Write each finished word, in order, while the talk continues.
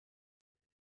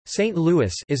St.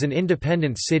 Louis is an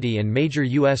independent city and major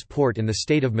U.S. port in the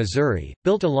state of Missouri,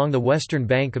 built along the western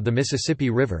bank of the Mississippi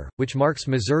River, which marks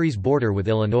Missouri's border with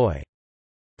Illinois.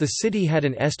 The city had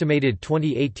an estimated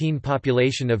 2018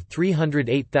 population of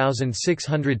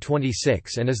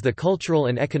 308,626 and is the cultural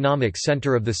and economic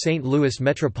center of the St. Louis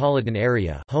metropolitan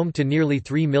area, home to nearly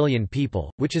 3 million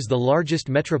people, which is the largest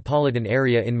metropolitan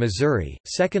area in Missouri,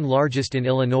 second largest in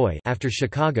Illinois after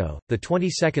Chicago, the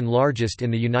 22nd largest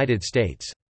in the United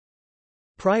States.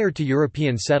 Prior to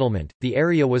European settlement, the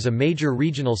area was a major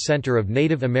regional center of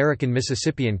Native American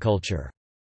Mississippian culture.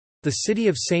 The city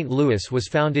of St. Louis was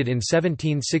founded in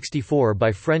 1764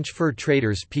 by French fur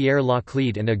traders Pierre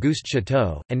Laclede and Auguste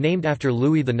Chouteau, and named after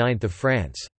Louis IX of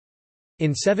France.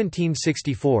 In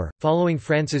 1764, following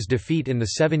France's defeat in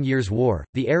the Seven Years' War,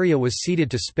 the area was ceded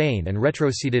to Spain and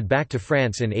retroceded back to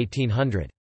France in 1800.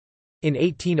 In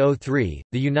 1803,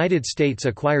 the United States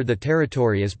acquired the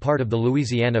territory as part of the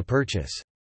Louisiana Purchase.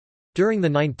 During the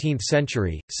 19th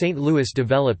century, St. Louis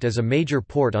developed as a major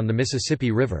port on the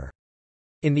Mississippi River.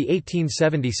 In the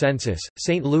 1870 census,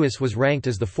 St. Louis was ranked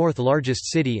as the fourth largest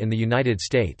city in the United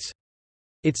States.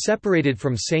 It separated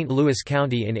from St. Louis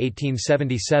County in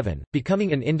 1877,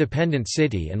 becoming an independent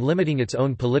city and limiting its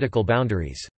own political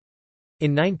boundaries.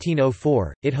 In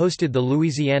 1904, it hosted the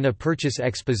Louisiana Purchase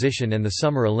Exposition and the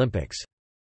Summer Olympics.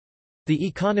 The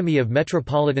economy of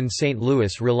metropolitan St.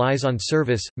 Louis relies on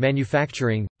service,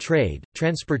 manufacturing, trade,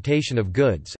 transportation of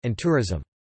goods, and tourism.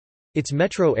 Its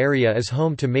metro area is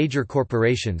home to major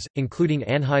corporations, including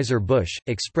Anheuser-Busch,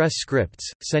 Express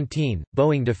Scripts, Centene,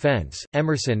 Boeing Defense,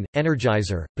 Emerson,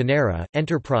 Energizer, Panera,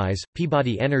 Enterprise,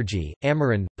 Peabody Energy,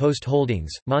 Ameren, Post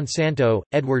Holdings, Monsanto,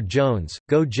 Edward Jones,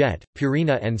 Go-Jet,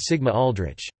 Purina and Sigma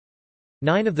Aldrich.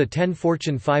 9 of the 10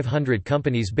 Fortune 500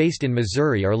 companies based in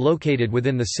Missouri are located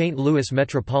within the St. Louis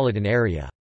metropolitan area.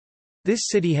 This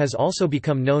city has also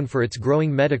become known for its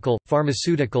growing medical,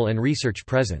 pharmaceutical and research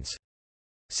presence.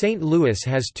 St. Louis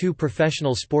has 2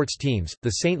 professional sports teams,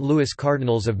 the St. Louis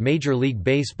Cardinals of Major League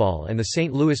Baseball and the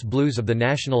St. Louis Blues of the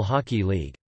National Hockey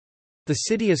League. The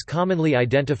city is commonly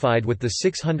identified with the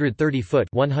 630-foot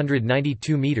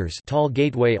 (192 meters) tall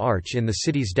Gateway Arch in the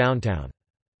city's downtown.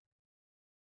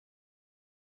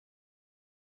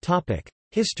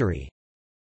 History.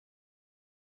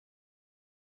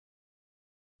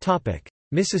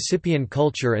 Mississippian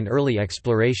culture and early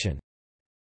exploration.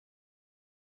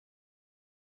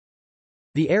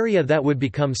 The area that would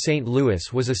become St.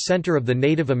 Louis was a center of the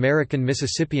Native American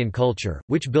Mississippian culture,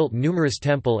 which built numerous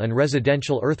temple and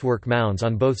residential earthwork mounds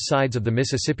on both sides of the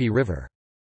Mississippi River.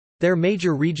 Their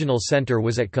major regional center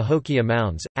was at Cahokia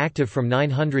Mounds, active from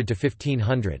 900 to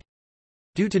 1500.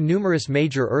 Due to numerous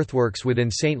major earthworks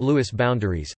within St. Louis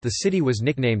boundaries, the city was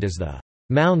nicknamed as the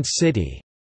Mound City.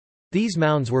 These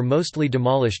mounds were mostly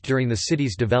demolished during the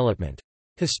city's development.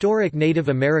 Historic Native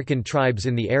American tribes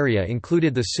in the area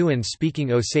included the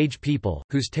Siouan-speaking Osage people,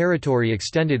 whose territory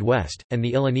extended west, and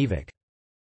the Illiniwek.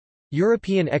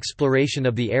 European exploration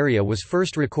of the area was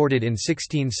first recorded in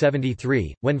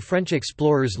 1673, when French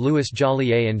explorers Louis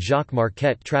Joliet and Jacques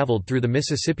Marquette traveled through the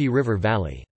Mississippi River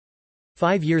Valley.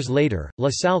 5 years later, La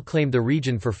Salle claimed the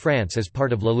region for France as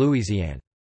part of La Louisiane.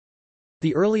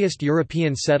 The earliest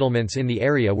European settlements in the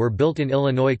area were built in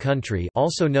Illinois Country,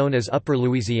 also known as Upper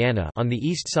Louisiana, on the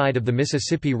east side of the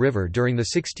Mississippi River during the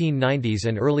 1690s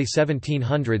and early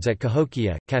 1700s at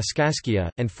Cahokia, Kaskaskia,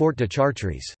 and Fort de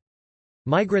Chartres.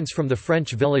 Migrants from the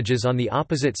French villages on the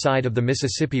opposite side of the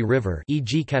Mississippi River,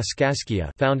 e.g. Kaskaskia,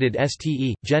 founded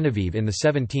Ste. Genevieve in the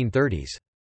 1730s.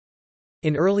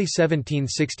 In early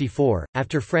 1764,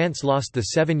 after France lost the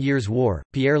Seven Years' War,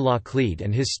 Pierre Laclede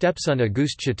and his stepson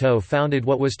Auguste Chouteau founded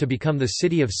what was to become the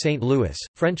city of St. Louis.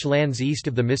 French lands east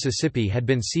of the Mississippi had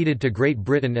been ceded to Great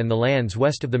Britain and the lands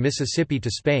west of the Mississippi to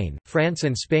Spain. France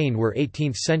and Spain were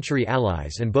 18th-century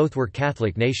allies and both were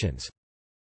Catholic nations.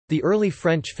 The early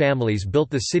French families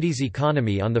built the city's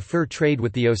economy on the fur trade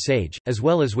with the Osage, as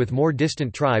well as with more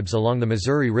distant tribes along the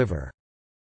Missouri River.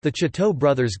 The Chouteau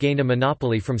brothers gained a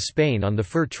monopoly from Spain on the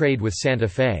fur trade with Santa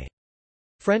Fe.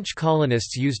 French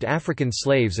colonists used African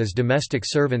slaves as domestic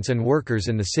servants and workers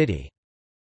in the city.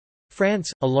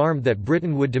 France, alarmed that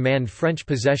Britain would demand French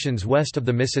possessions west of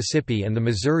the Mississippi and the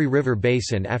Missouri River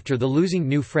basin after the losing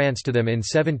New France to them in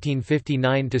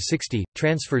 1759–60,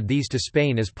 transferred these to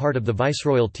Spain as part of the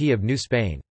Viceroyalty of New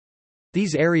Spain.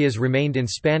 These areas remained in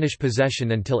Spanish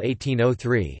possession until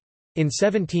 1803. In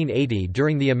 1780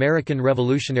 during the American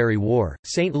Revolutionary War,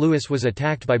 St. Louis was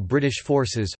attacked by British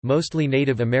forces, mostly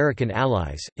Native American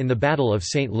allies, in the Battle of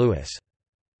St. Louis.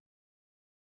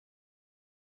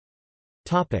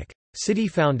 City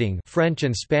founding, French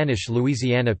and Spanish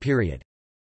Louisiana period.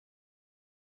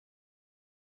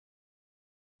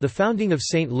 The founding of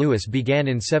St. Louis began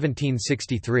in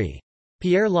 1763.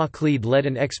 Pierre Laclede led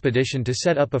an expedition to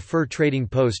set up a fur trading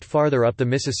post farther up the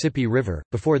Mississippi River.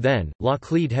 Before then,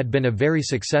 Laclede had been a very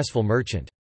successful merchant.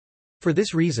 For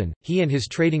this reason, he and his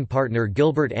trading partner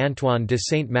Gilbert Antoine de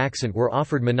Saint-Maxent were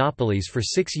offered monopolies for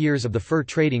 6 years of the fur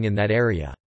trading in that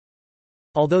area.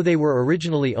 Although they were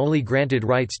originally only granted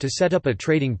rights to set up a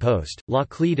trading post,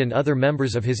 Laclede and other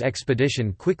members of his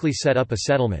expedition quickly set up a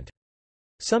settlement.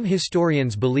 Some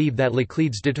historians believe that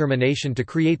Laclede's determination to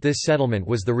create this settlement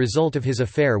was the result of his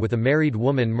affair with a married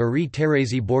woman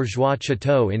Marie-Thérèse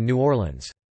Bourgeois-Chateau in New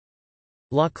Orleans.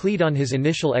 Laclede on his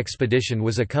initial expedition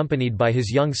was accompanied by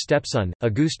his young stepson,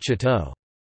 Auguste Chateau.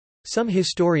 Some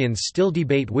historians still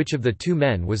debate which of the two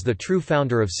men was the true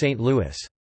founder of St. Louis.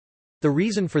 The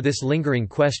reason for this lingering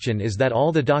question is that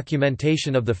all the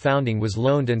documentation of the founding was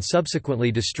loaned and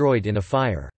subsequently destroyed in a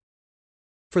fire.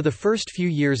 For the first few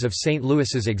years of St.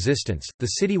 Louis's existence,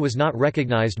 the city was not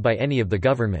recognized by any of the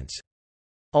governments.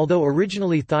 Although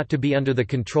originally thought to be under the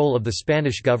control of the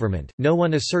Spanish government, no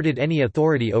one asserted any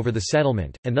authority over the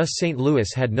settlement, and thus St. Louis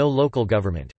had no local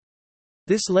government.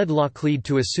 This led Laclede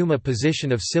to assume a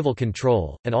position of civil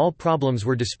control, and all problems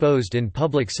were disposed in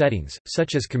public settings,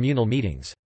 such as communal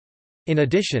meetings. In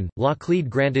addition, Laclede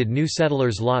granted new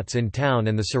settlers lots in town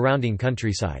and the surrounding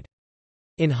countryside.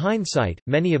 In hindsight,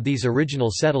 many of these original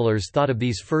settlers thought of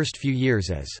these first few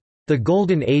years as the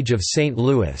golden age of St.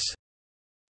 Louis.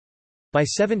 By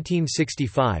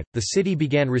 1765, the city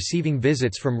began receiving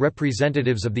visits from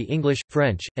representatives of the English,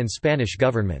 French, and Spanish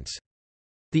governments.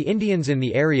 The Indians in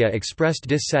the area expressed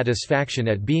dissatisfaction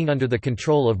at being under the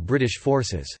control of British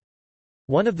forces.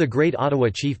 One of the great Ottawa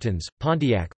chieftains,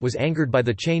 Pontiac, was angered by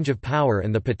the change of power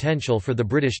and the potential for the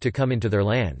British to come into their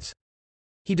lands.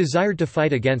 He desired to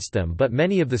fight against them, but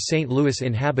many of the St. Louis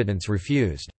inhabitants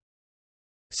refused.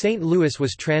 St. Louis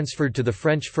was transferred to the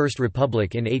French First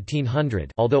Republic in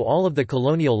 1800, although all of the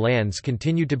colonial lands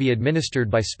continued to be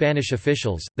administered by Spanish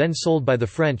officials, then sold by the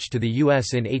French to the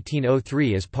U.S. in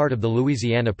 1803 as part of the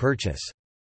Louisiana Purchase.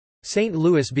 St.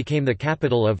 Louis became the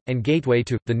capital of, and gateway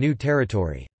to, the new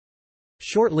territory.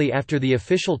 Shortly after the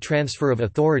official transfer of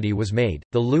authority was made,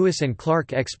 the Lewis and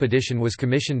Clark expedition was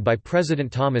commissioned by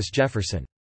President Thomas Jefferson.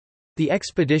 The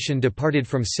expedition departed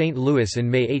from St. Louis in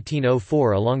May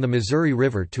 1804 along the Missouri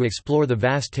River to explore the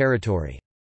vast territory.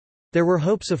 There were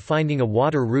hopes of finding a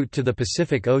water route to the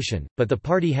Pacific Ocean, but the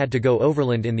party had to go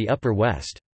overland in the Upper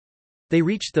West. They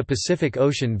reached the Pacific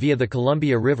Ocean via the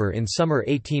Columbia River in summer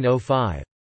 1805.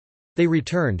 They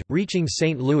returned, reaching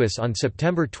St. Louis on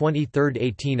September 23,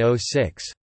 1806.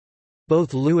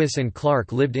 Both Lewis and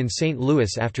Clark lived in St.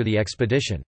 Louis after the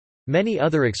expedition. Many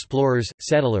other explorers,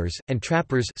 settlers, and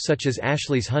trappers such as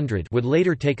Ashley's Hundred would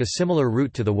later take a similar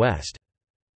route to the west.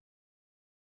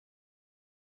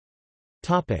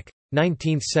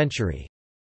 19th century.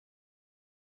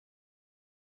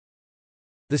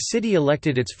 The city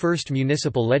elected its first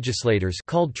municipal legislators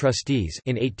called trustees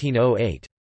in 1808.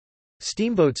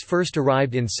 Steamboats first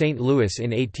arrived in St. Louis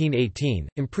in 1818,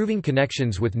 improving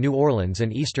connections with New Orleans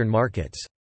and eastern markets.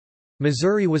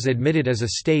 Missouri was admitted as a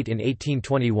state in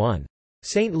 1821.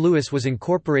 St. Louis was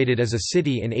incorporated as a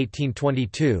city in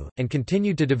 1822, and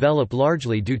continued to develop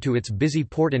largely due to its busy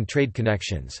port and trade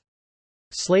connections.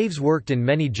 Slaves worked in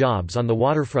many jobs on the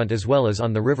waterfront as well as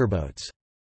on the riverboats.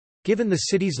 Given the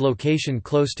city's location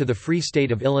close to the Free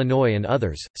State of Illinois and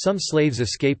others, some slaves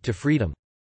escaped to freedom.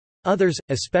 Others,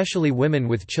 especially women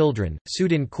with children,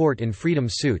 sued in court in freedom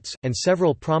suits, and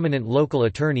several prominent local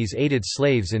attorneys aided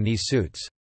slaves in these suits.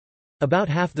 About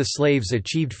half the slaves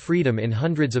achieved freedom in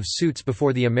hundreds of suits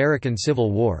before the American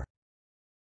Civil War.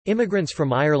 Immigrants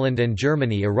from Ireland and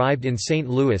Germany arrived in St.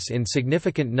 Louis in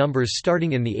significant numbers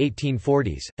starting in the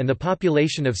 1840s, and the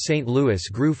population of St. Louis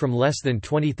grew from less than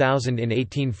 20,000 in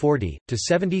 1840, to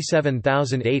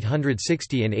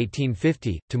 77,860 in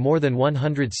 1850, to more than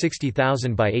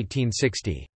 160,000 by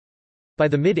 1860. By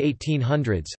the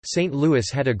mid-1800s, St. Louis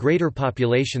had a greater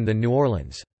population than New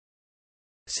Orleans.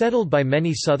 Settled by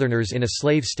many Southerners in a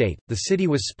slave state, the city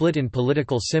was split in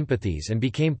political sympathies and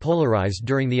became polarized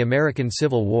during the American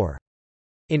Civil War.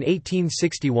 In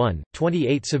 1861,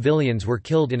 28 civilians were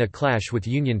killed in a clash with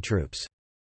Union troops.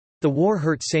 The war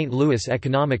hurt St. Louis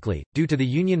economically, due to the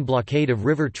Union blockade of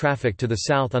river traffic to the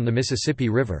south on the Mississippi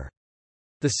River.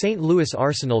 The St. Louis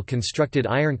arsenal constructed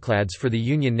ironclads for the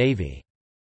Union Navy.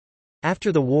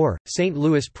 After the war, St.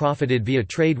 Louis profited via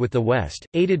trade with the West,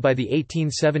 aided by the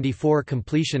 1874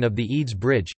 completion of the Eads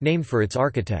Bridge, named for its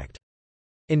architect.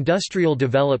 Industrial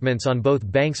developments on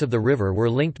both banks of the river were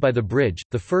linked by the bridge,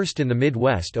 the first in the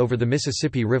Midwest over the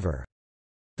Mississippi River.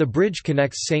 The bridge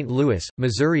connects St. Louis,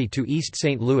 Missouri to East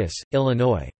St. Louis,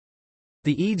 Illinois.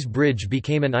 The Eads Bridge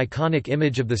became an iconic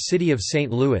image of the city of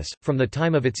St. Louis, from the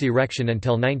time of its erection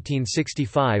until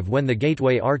 1965 when the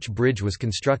Gateway Arch Bridge was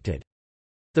constructed.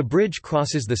 The bridge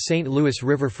crosses the St. Louis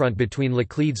riverfront between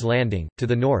Laclede's Landing, to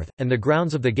the north, and the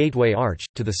grounds of the Gateway Arch,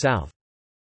 to the south.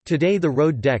 Today the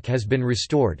road deck has been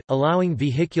restored, allowing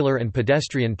vehicular and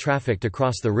pedestrian traffic to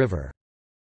cross the river.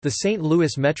 The St.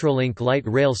 Louis Metrolink light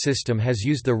rail system has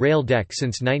used the rail deck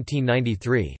since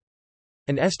 1993.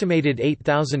 An estimated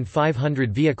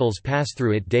 8,500 vehicles pass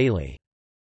through it daily.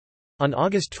 On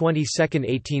August 22,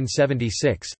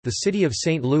 1876, the city of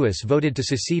St. Louis voted to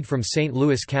secede from St.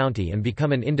 Louis County and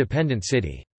become an independent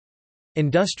city.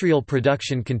 Industrial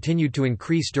production continued to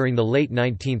increase during the late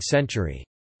 19th century.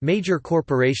 Major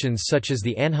corporations such as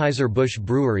the Anheuser-Busch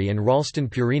Brewery and Ralston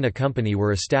Purina Company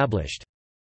were established.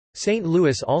 St.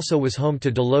 Louis also was home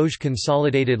to Deloge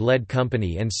Consolidated Lead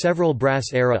Company and several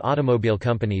brass-era automobile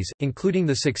companies, including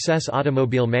the Success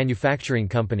Automobile Manufacturing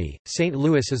Company. St.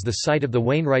 Louis is the site of the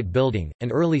Wainwright Building,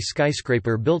 an early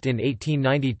skyscraper built in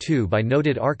 1892 by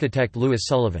noted architect Louis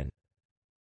Sullivan.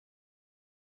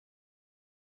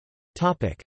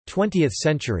 20th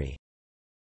century.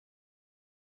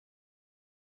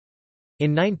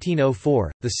 In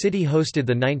 1904, the city hosted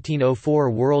the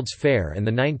 1904 World's Fair and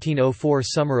the 1904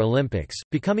 Summer Olympics,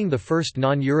 becoming the first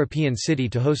non-European city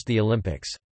to host the Olympics.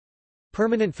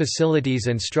 Permanent facilities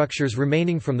and structures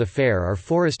remaining from the fair are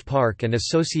Forest Park and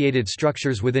associated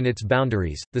structures within its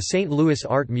boundaries, the St. Louis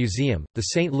Art Museum, the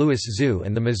St. Louis Zoo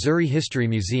and the Missouri History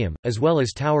Museum, as well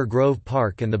as Tower Grove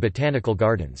Park and the Botanical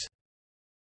Gardens.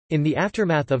 In the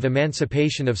aftermath of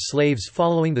emancipation of slaves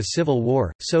following the Civil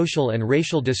War, social and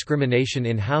racial discrimination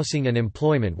in housing and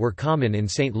employment were common in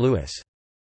St. Louis.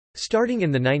 Starting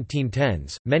in the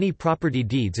 1910s, many property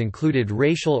deeds included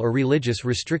racial or religious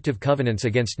restrictive covenants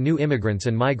against new immigrants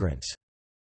and migrants.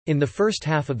 In the first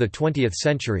half of the 20th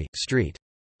century, St.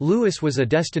 Louis was a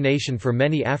destination for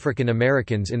many African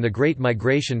Americans in the Great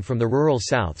Migration from the rural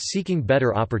South seeking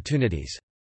better opportunities.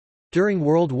 During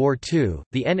World War II,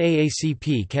 the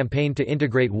NAACP campaigned to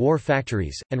integrate war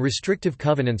factories, and restrictive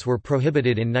covenants were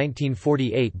prohibited in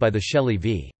 1948 by the Shelley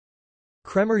v.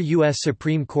 Kremer U.S.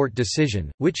 Supreme Court decision,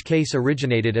 which case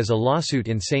originated as a lawsuit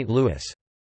in St. Louis.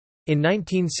 In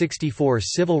 1964,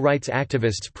 civil rights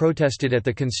activists protested at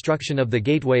the construction of the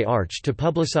Gateway Arch to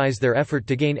publicize their effort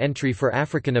to gain entry for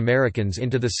African Americans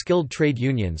into the skilled trade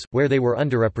unions, where they were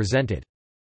underrepresented.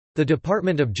 The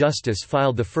Department of Justice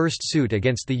filed the first suit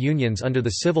against the unions under the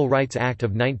Civil Rights Act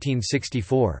of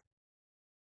 1964.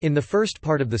 In the first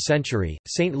part of the century,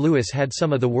 St. Louis had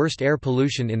some of the worst air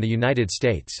pollution in the United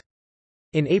States.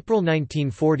 In April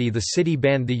 1940, the city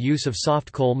banned the use of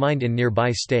soft coal mined in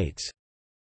nearby states.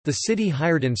 The city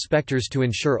hired inspectors to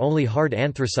ensure only hard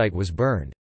anthracite was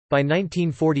burned. By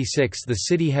 1946, the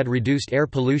city had reduced air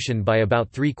pollution by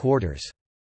about 3/4.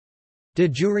 De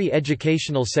jure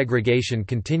educational segregation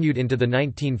continued into the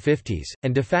 1950s,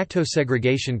 and de facto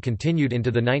segregation continued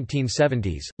into the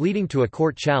 1970s, leading to a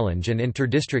court challenge and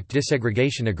inter-district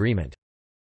desegregation agreement.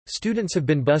 Students have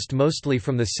been bused mostly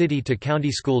from the city to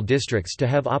county school districts to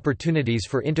have opportunities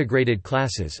for integrated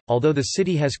classes, although the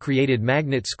city has created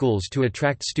magnet schools to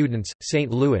attract students. St.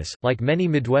 Louis, like many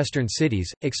Midwestern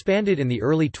cities, expanded in the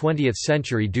early 20th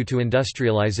century due to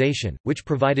industrialization, which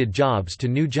provided jobs to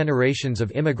new generations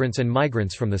of immigrants and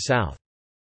migrants from the South.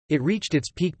 It reached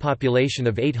its peak population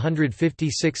of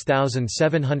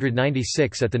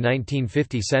 856,796 at the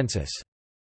 1950 census.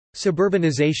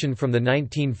 Suburbanization from the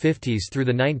 1950s through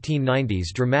the 1990s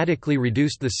dramatically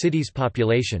reduced the city's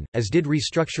population, as did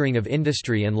restructuring of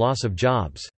industry and loss of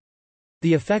jobs.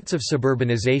 The effects of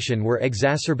suburbanization were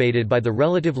exacerbated by the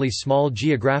relatively small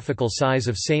geographical size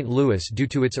of St. Louis due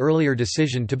to its earlier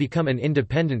decision to become an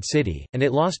independent city, and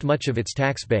it lost much of its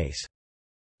tax base.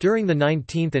 During the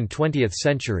 19th and 20th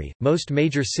century, most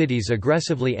major cities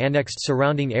aggressively annexed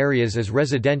surrounding areas as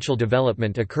residential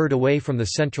development occurred away from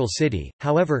the central city,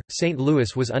 however, St.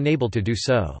 Louis was unable to do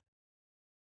so.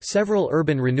 Several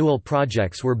urban renewal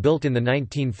projects were built in the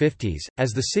 1950s, as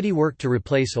the city worked to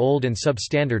replace old and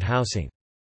substandard housing.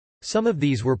 Some of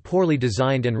these were poorly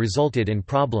designed and resulted in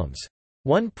problems.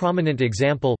 One prominent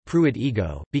example,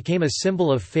 Pruitt-Ego, became a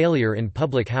symbol of failure in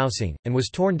public housing, and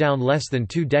was torn down less than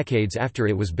 2 decades after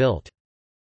it was built.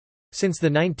 Since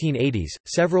the 1980s,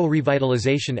 several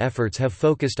revitalization efforts have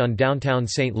focused on downtown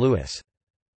St. Louis.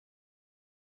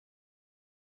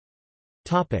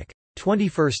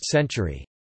 21st century.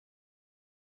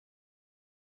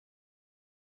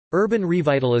 Urban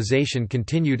revitalization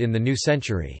continued in the new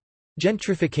century.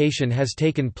 Gentrification has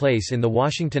taken place in the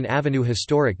Washington Avenue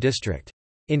Historic District.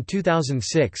 In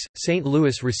 2006, St.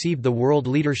 Louis received the World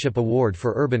Leadership Award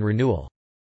for Urban Renewal.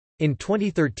 In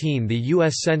 2013, the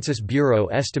U.S. Census Bureau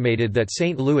estimated that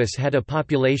St. Louis had a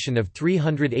population of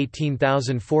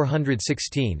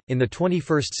 318,416. In the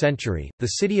 21st century, the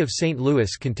city of St.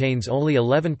 Louis contains only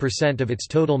 11% of its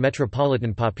total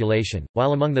metropolitan population,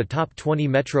 while among the top 20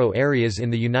 metro areas in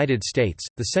the United States,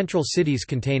 the central cities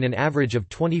contain an average of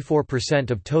 24%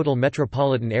 of total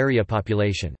metropolitan area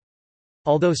population.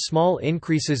 Although small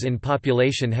increases in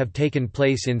population have taken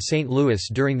place in St. Louis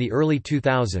during the early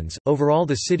 2000s, overall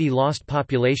the city lost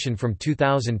population from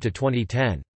 2000 to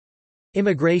 2010.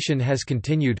 Immigration has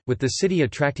continued, with the city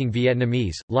attracting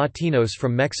Vietnamese, Latinos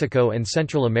from Mexico and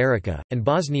Central America, and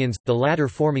Bosnians, the latter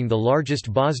forming the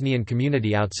largest Bosnian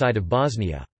community outside of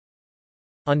Bosnia.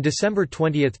 On December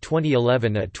 20,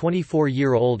 2011, a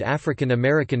 24-year-old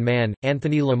African-American man,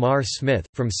 Anthony Lamar Smith,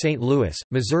 from St. Louis,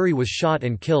 Missouri was shot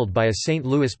and killed by a St.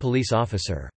 Louis police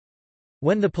officer.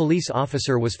 When the police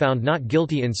officer was found not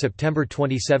guilty in September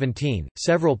 2017,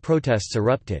 several protests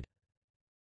erupted.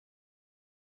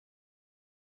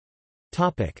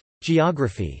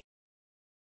 Geography.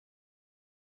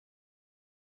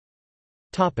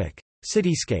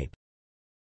 Cityscape.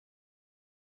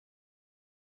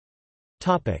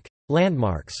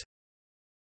 Landmarks.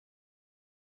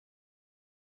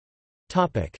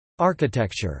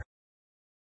 Architecture.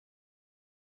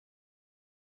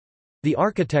 The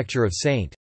architecture of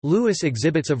St. Louis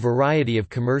exhibits a variety of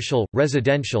commercial,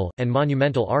 residential, and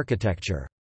monumental architecture.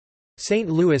 St.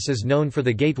 Louis is known for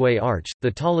the Gateway Arch,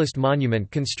 the tallest monument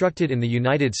constructed in the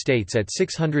United States at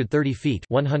 630 feet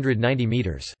 (190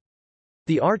 meters).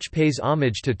 The arch pays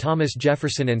homage to Thomas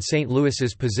Jefferson and St.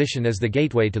 Louis's position as the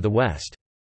gateway to the West.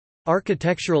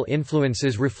 Architectural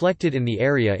influences reflected in the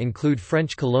area include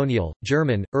French colonial,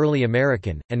 German, early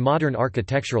American, and modern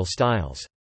architectural styles.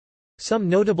 Some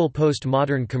notable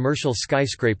post-modern commercial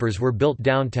skyscrapers were built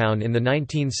downtown in the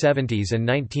 1970s and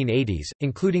 1980s,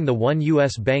 including the One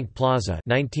U.S. Bank Plaza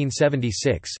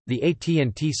 (1976), the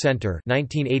AT&T Center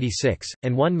 (1986),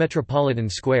 and One Metropolitan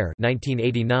Square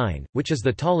 (1989), which is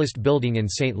the tallest building in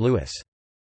St. Louis.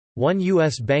 One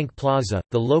U.S. Bank Plaza,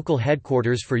 the local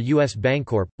headquarters for U.S.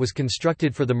 Bancorp, was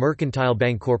constructed for the Mercantile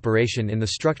Bank Corporation in the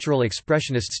structural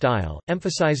expressionist style,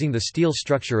 emphasizing the steel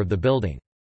structure of the building.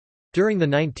 During the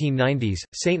 1990s,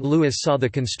 St. Louis saw the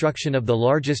construction of the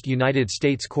largest United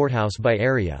States courthouse by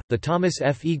area, the Thomas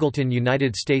F. Eagleton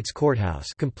United States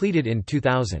Courthouse, completed in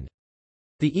 2000.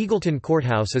 The Eagleton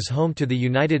Courthouse is home to the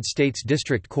United States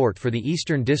District Court for the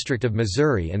Eastern District of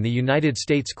Missouri and the United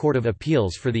States Court of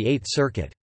Appeals for the Eighth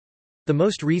Circuit. The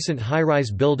most recent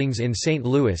high-rise buildings in St.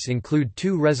 Louis include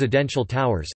two residential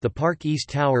towers, the Park East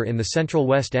Tower in the Central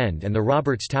West End and the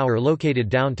Roberts Tower located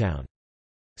downtown.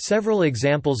 Several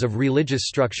examples of religious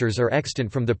structures are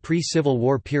extant from the pre-Civil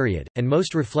War period, and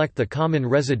most reflect the common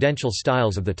residential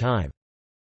styles of the time.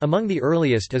 Among the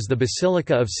earliest is the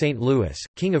Basilica of St. Louis,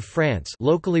 King of France,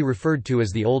 locally referred to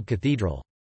as the Old Cathedral.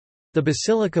 The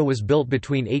basilica was built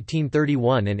between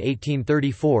 1831 and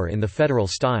 1834 in the Federal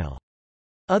style.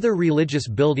 Other religious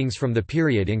buildings from the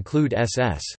period include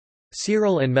S.S.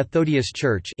 Cyril and Methodius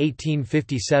Church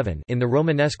 1857 in the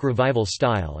Romanesque Revival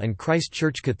style and Christ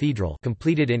Church Cathedral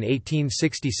completed in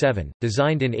 1867,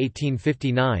 designed in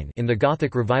 1859 in the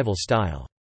Gothic Revival style.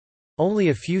 Only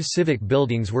a few civic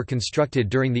buildings were constructed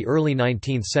during the early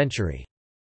 19th century.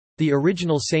 The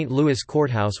original St. Louis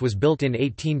courthouse was built in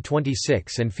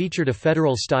 1826 and featured a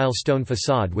Federal-style stone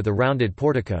facade with a rounded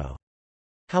portico.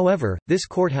 However, this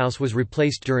courthouse was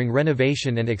replaced during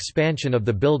renovation and expansion of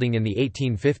the building in the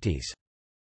 1850s.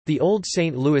 The old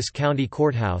St. Louis County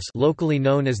Courthouse, locally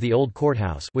known as the Old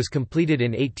Courthouse, was completed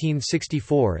in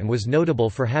 1864 and was notable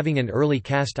for having an early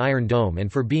cast iron dome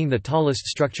and for being the tallest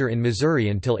structure in Missouri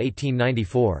until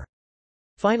 1894.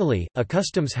 Finally, a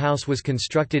customs house was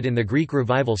constructed in the Greek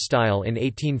Revival style in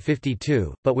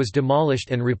 1852, but was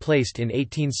demolished and replaced in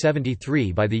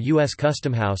 1873 by the U.S.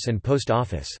 Custom House and Post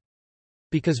Office.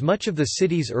 Because much of the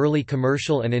city's early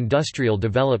commercial and industrial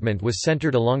development was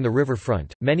centered along the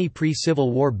riverfront, many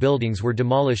pre-Civil War buildings were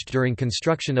demolished during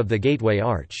construction of the Gateway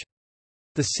Arch.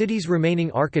 The city's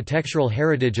remaining architectural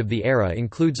heritage of the era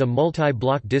includes a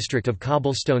multi-block district of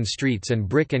cobblestone streets and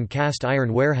brick and cast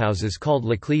iron warehouses called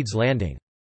Laclede's Landing.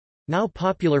 Now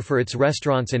popular for its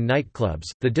restaurants and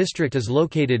nightclubs, the district is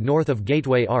located north of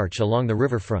Gateway Arch along the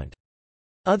riverfront.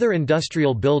 Other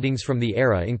industrial buildings from the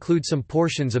era include some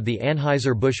portions of the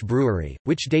Anheuser-Busch Brewery,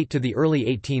 which date to the early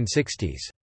 1860s.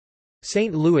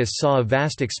 St. Louis saw a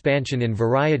vast expansion in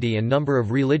variety and number of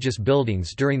religious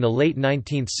buildings during the late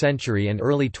 19th century and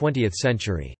early 20th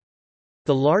century.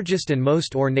 The largest and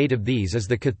most ornate of these is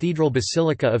the Cathedral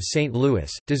Basilica of St.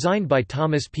 Louis, designed by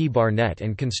Thomas P. Barnett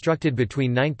and constructed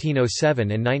between 1907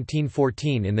 and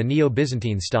 1914 in the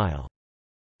Neo-Byzantine style.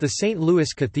 The St.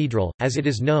 Louis Cathedral, as it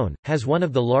is known, has one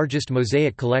of the largest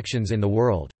mosaic collections in the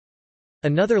world.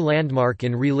 Another landmark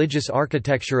in religious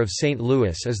architecture of St.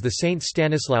 Louis is the St.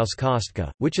 Stanislaus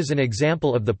Kostka, which is an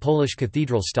example of the Polish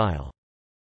cathedral style.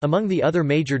 Among the other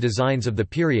major designs of the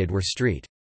period were St.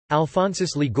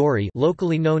 Alphonsus Ligori,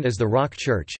 locally known as the Rock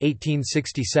Church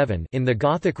 1867 in the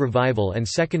Gothic Revival, and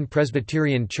Second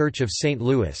Presbyterian Church of St.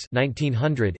 Louis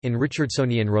 1900 in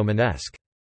Richardsonian Romanesque.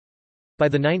 By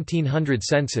the 1900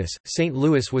 census, St.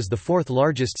 Louis was the fourth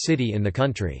largest city in the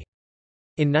country.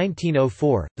 In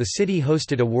 1904, the city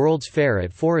hosted a World's Fair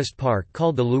at Forest Park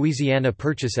called the Louisiana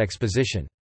Purchase Exposition.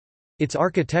 Its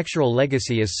architectural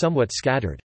legacy is somewhat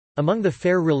scattered. Among the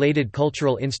fair-related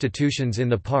cultural institutions in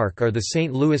the park are the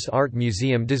St. Louis Art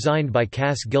Museum designed by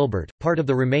Cass Gilbert, part of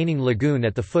the remaining lagoon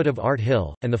at the foot of Art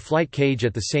Hill, and the flight cage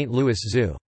at the St. Louis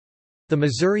Zoo. The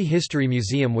Missouri History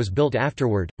Museum was built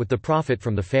afterward, with the profit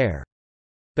from the fair.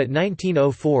 But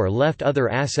 1904 left other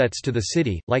assets to the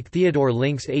city, like Theodore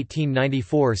Link's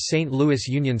 1894 St. Louis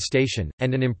Union Station,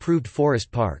 and an improved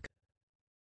Forest Park.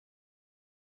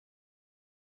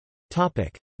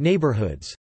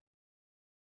 Neighborhoods.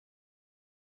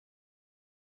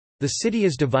 The city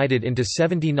is divided into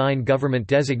 79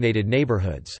 government-designated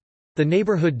neighborhoods. The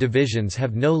neighborhood divisions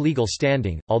have no legal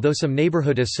standing, although some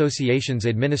neighborhood associations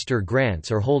administer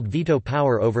grants or hold veto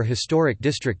power over historic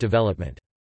district development.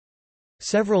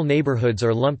 Several neighborhoods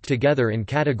are lumped together in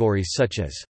categories such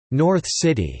as North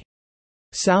City,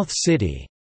 South City,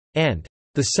 and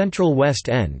the Central West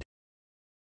End.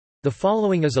 The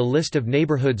following is a list of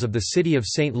neighborhoods of the city of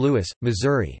St. Louis,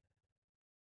 Missouri.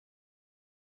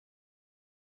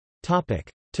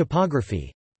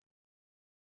 Topography.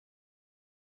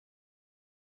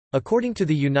 According to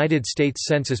the United States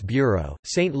Census Bureau,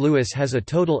 St. Louis has a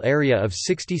total area of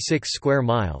 66 square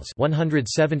miles,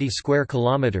 170 square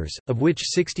kilometers, of which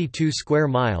 62 square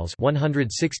miles,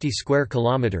 160 square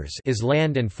kilometers is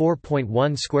land and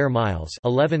 4.1 square miles,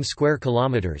 11 square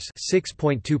kilometers,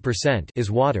 6.2%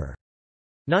 is water.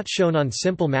 Not shown on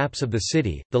simple maps of the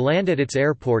city, the land at its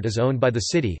airport is owned by the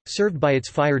city, served by its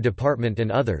fire department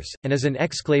and others, and as an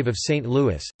exclave of St.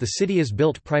 Louis, the city is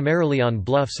built primarily on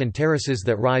bluffs and terraces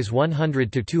that rise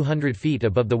 100 to 200 feet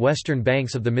above the western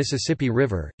banks of the Mississippi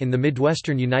River, in the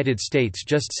midwestern United States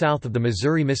just south of the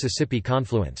Missouri-Mississippi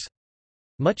confluence.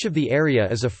 Much of the area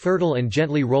is a fertile and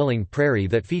gently rolling prairie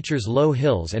that features low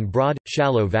hills and broad,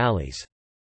 shallow valleys.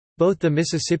 Both the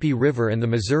Mississippi River and the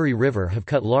Missouri River have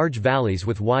cut large valleys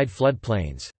with wide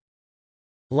floodplains.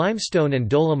 Limestone and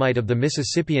dolomite of the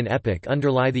Mississippian epoch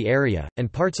underlie the area,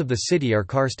 and parts of the city are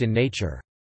karst in nature.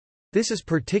 This is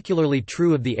particularly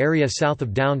true of the area south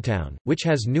of downtown, which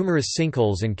has numerous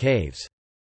sinkholes and caves.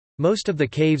 Most of the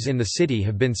caves in the city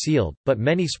have been sealed, but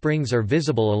many springs are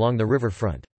visible along the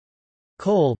riverfront.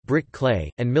 Coal, brick clay,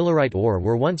 and millerite ore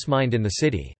were once mined in the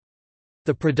city.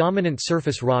 The predominant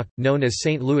surface rock, known as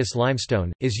St. Louis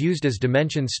limestone, is used as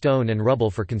dimension stone and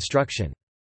rubble for construction.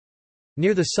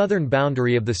 Near the southern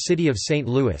boundary of the city of St.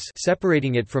 Louis,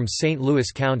 separating it from St.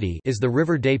 Louis County, is the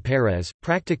River des Perez,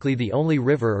 practically the only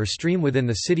river or stream within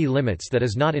the city limits that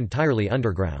is not entirely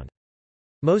underground.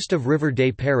 Most of River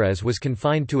des Perez was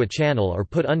confined to a channel or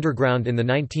put underground in the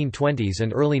 1920s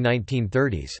and early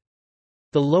 1930s.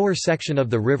 The lower section of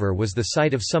the river was the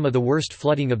site of some of the worst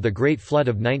flooding of the Great Flood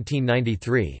of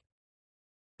 1993.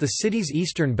 The city's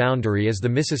eastern boundary is the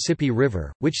Mississippi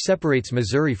River, which separates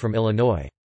Missouri from Illinois.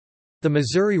 The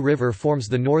Missouri River forms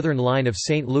the northern line of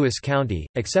St. Louis County,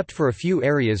 except for a few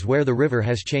areas where the river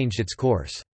has changed its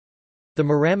course. The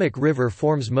Meramec River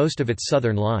forms most of its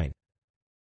southern line.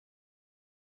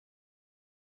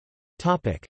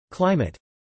 Climate.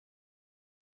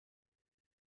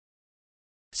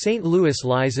 St. Louis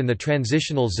lies in the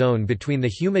transitional zone between the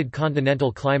humid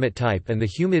continental climate type and the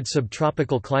humid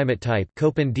subtropical climate type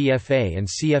Köppen DFA and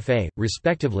CFA,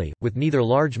 respectively, with neither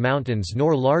large mountains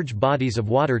nor large bodies of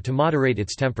water to moderate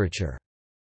its temperature.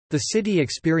 The city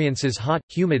experiences hot,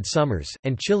 humid summers,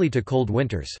 and chilly to cold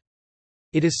winters.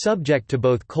 It is subject to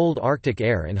both cold Arctic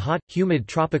air and hot, humid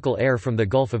tropical air from the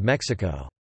Gulf of Mexico.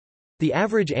 The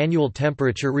average annual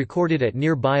temperature recorded at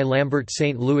nearby Lambert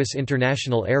St. Louis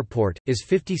International Airport, is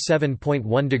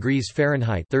 57.1 degrees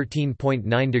Fahrenheit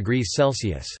 (13.9 degrees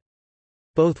Celsius).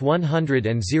 Both 100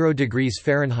 and 0 degrees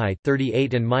Fahrenheit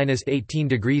 (38 and -18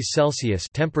 degrees Celsius)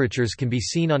 temperatures can be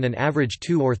seen on an average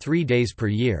 2 or 3 days per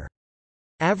year.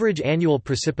 Average annual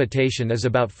precipitation is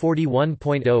about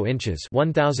 41.0 inches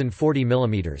 (1040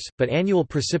 mm), but annual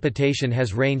precipitation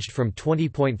has ranged from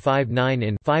 20.59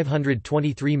 in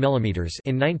 523 mm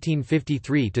in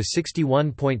 1953 to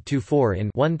 61.24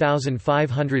 in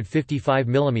 1555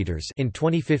 mm in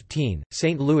 2015.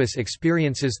 St. Louis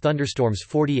experiences thunderstorms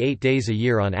 48 days a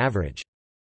year on average.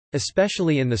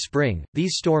 Especially in the spring,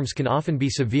 these storms can often be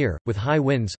severe, with high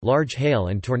winds, large hail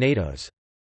and tornadoes.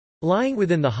 Lying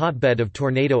within the hotbed of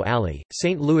Tornado Alley,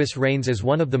 St. Louis reigns as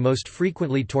one of the most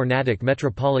frequently tornadic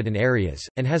metropolitan areas,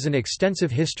 and has an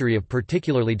extensive history of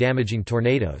particularly damaging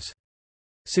tornadoes.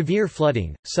 Severe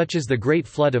flooding, such as the Great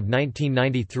Flood of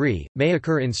 1993, may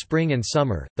occur in spring and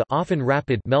summer. The often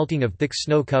rapid melting of thick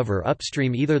snow cover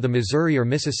upstream either the Missouri or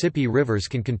Mississippi rivers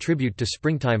can contribute to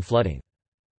springtime flooding.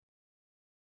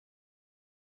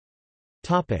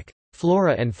 Topic: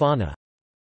 Flora and fauna.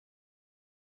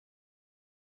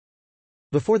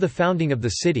 Before the founding of the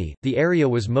city, the area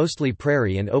was mostly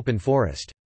prairie and open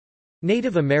forest.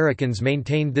 Native Americans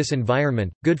maintained this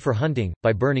environment, good for hunting,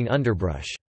 by burning underbrush.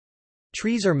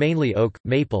 Trees are mainly oak,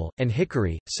 maple, and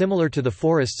hickory, similar to the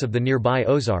forests of the nearby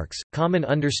Ozarks. Common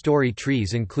understory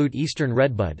trees include eastern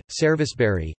redbud,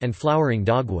 serviceberry, and flowering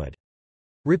dogwood.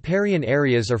 Riparian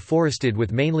areas are forested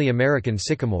with mainly American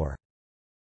sycamore.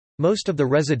 Most of the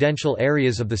residential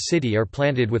areas of the city are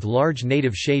planted with large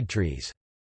native shade trees.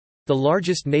 The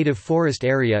largest native forest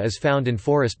area is found in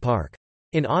Forest Park.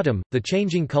 In autumn, the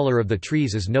changing color of the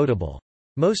trees is notable.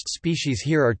 Most species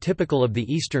here are typical of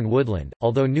the eastern woodland,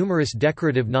 although numerous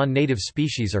decorative non-native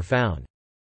species are found.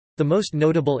 The most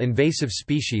notable invasive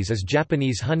species is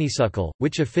Japanese honeysuckle,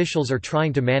 which officials are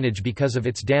trying to manage because of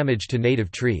its damage to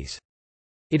native trees.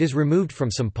 It is removed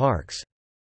from some parks.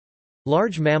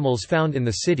 Large mammals found in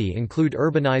the city include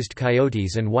urbanized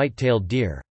coyotes and white-tailed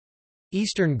deer.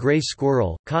 Eastern gray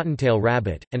squirrel, cottontail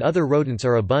rabbit, and other rodents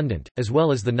are abundant, as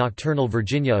well as the nocturnal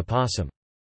Virginia opossum.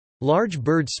 Large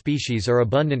bird species are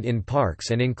abundant in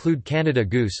parks and include Canada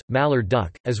goose, mallard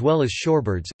duck, as well as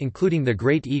shorebirds, including the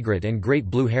great egret and great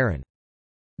blue heron.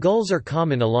 Gulls are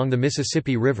common along the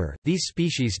Mississippi River. These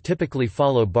species typically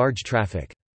follow barge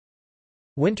traffic.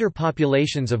 Winter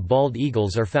populations of bald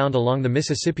eagles are found along the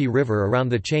Mississippi River around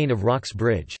the Chain of Rocks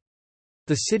Bridge.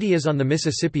 The city is on the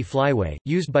Mississippi Flyway,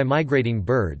 used by migrating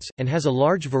birds, and has a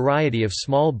large variety of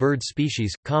small bird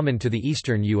species, common to the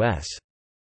eastern U.S.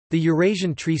 The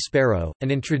Eurasian tree sparrow, an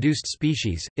introduced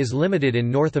species, is limited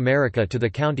in North America to the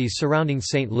counties surrounding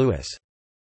St. Louis.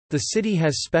 The city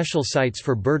has special sites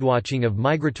for birdwatching of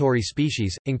migratory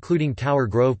species, including Tower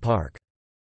Grove Park.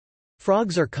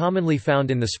 Frogs are commonly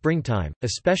found in the springtime,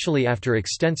 especially after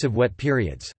extensive wet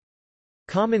periods.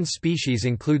 Common species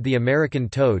include the American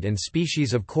toad and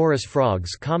species of chorus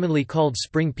frogs commonly called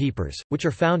spring peepers, which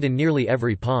are found in nearly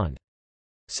every pond.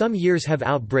 Some years have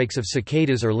outbreaks of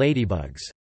cicadas or ladybugs.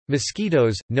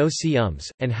 Mosquitoes, no-see-ums,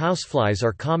 and houseflies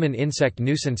are common insect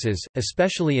nuisances,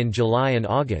 especially in July and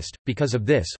August. Because of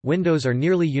this, windows are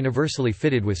nearly universally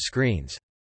fitted with screens.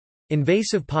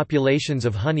 Invasive populations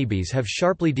of honeybees have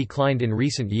sharply declined in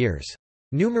recent years.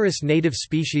 Numerous native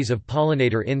species of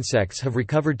pollinator insects have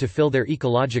recovered to fill their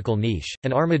ecological niche,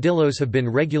 and armadillos have been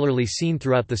regularly seen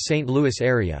throughout the St. Louis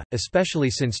area, especially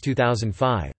since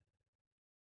 2005.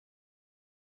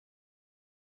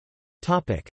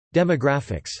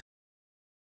 Demographics.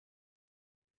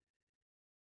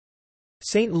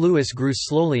 St. Louis grew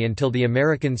slowly until the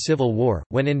American Civil War,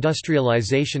 when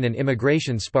industrialization and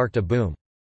immigration sparked a boom.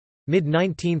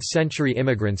 Mid-19th century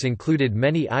immigrants included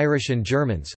many Irish and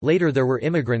Germans, later there were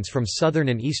immigrants from southern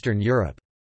and eastern Europe.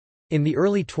 In the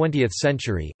early 20th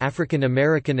century, African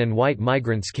American and white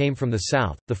migrants came from the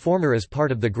South, the former as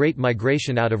part of the Great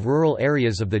Migration out of rural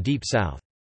areas of the Deep South.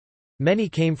 Many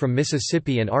came from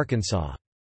Mississippi and Arkansas.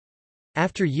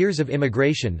 After years of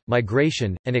immigration,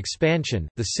 migration, and expansion,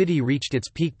 the city reached its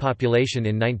peak population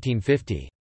in 1950.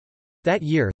 That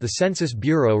year, the Census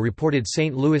Bureau reported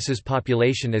St. Louis's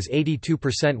population as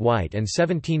 82% white and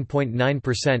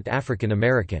 17.9% African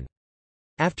American.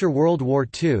 After World War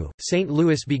II, St.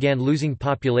 Louis began losing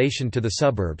population to the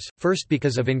suburbs, first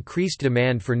because of increased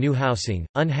demand for new housing,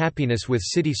 unhappiness with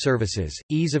city services,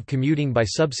 ease of commuting by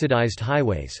subsidized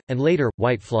highways, and later,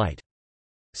 white flight.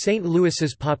 St.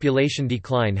 Louis's population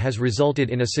decline has resulted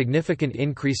in a significant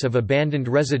increase of abandoned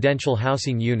residential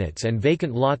housing units and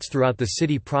vacant lots throughout the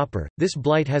city proper. This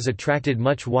blight has attracted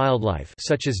much wildlife,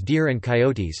 such as deer and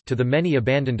coyotes, to the many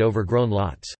abandoned overgrown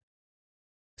lots.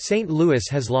 St. Louis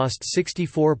has lost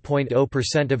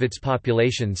 64.0% of its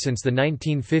population since the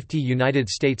 1950 United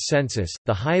States Census,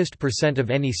 the highest percent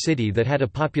of any city that had a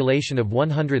population of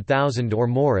 100,000 or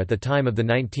more at the time of the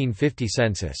 1950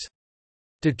 census.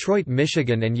 Detroit,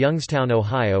 Michigan and Youngstown,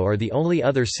 Ohio are the only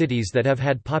other cities that have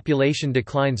had population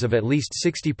declines of at least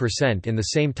 60% in the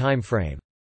same time frame.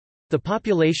 The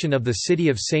population of the city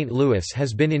of St. Louis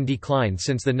has been in decline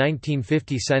since the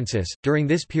 1950 census. During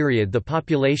this period, the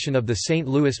population of the St.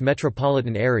 Louis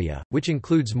metropolitan area, which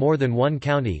includes more than one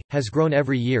county, has grown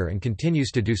every year and continues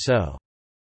to do so.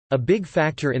 A big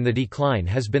factor in the decline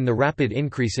has been the rapid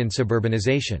increase in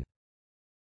suburbanization.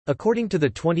 According to the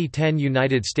 2010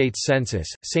 United States Census,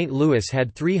 St. Louis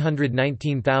had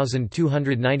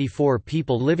 319,294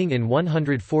 people living in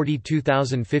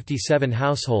 142,057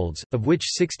 households, of which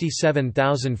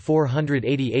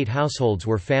 67,488 households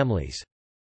were families.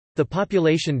 The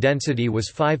population density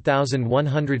was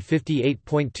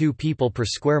 5,158.2 people per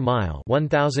square mile,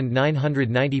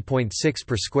 1,990.6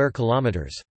 per square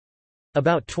kilometers.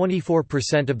 About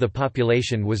 24% of the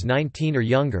population was 19 or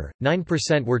younger,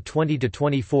 9% were 20 to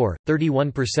 24,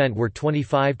 31% were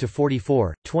 25 to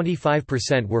 44,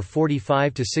 25% were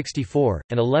 45 to 64,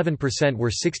 and 11% were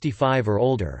 65 or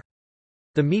older.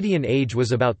 The median age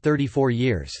was about 34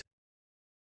 years.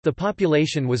 The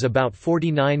population was about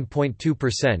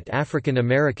 49.2% African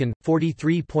American,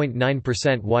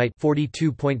 43.9% white,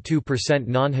 42.2%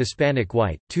 non-Hispanic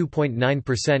white,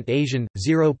 2.9% Asian,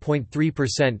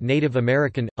 0.3% Native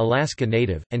American, Alaska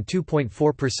Native, and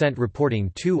 2.4%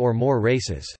 reporting two or more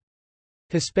races.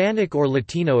 Hispanic or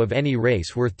Latino of any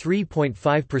race were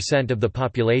 3.5% of the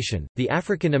population. The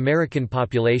African American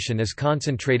population is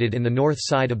concentrated in the north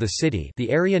side of the city. The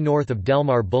area north of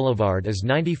Delmar Boulevard is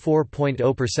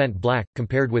 94.0% black,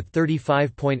 compared with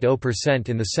 35.0%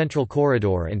 in the Central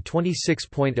Corridor and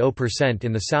 26.0%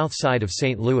 in the south side of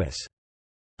St. Louis.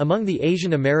 Among the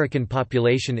Asian American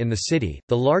population in the city,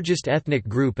 the largest ethnic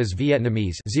group is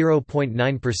Vietnamese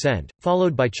 0.9%,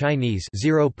 followed by Chinese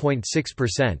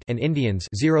 0.6% and Indians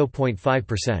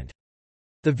 0.5%.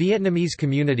 The Vietnamese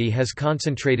community has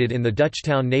concentrated in the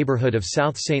Dutchtown neighborhood of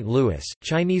South St. Louis.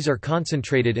 Chinese are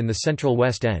concentrated in the Central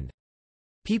West End.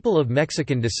 People of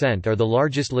Mexican descent are the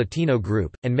largest Latino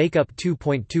group, and make up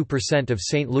 2.2% of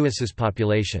St. Louis's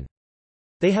population.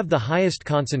 They have the highest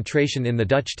concentration in the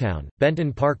Dutchtown,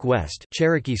 Benton Park West,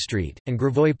 Cherokee Street, and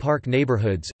Gravois Park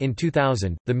neighborhoods. In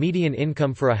 2000, the median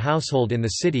income for a household in the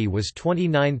city was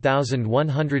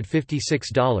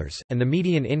 $29,156, and the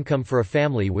median income for a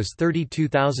family was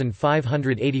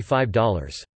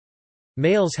 $32,585.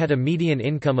 Males had a median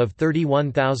income of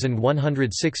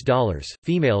 $31,106,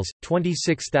 females,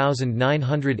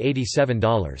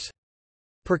 $26,987.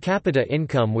 Per capita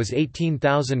income was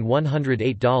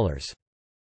 $18,108.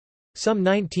 Some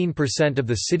 19% of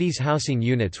the city's housing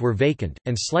units were vacant,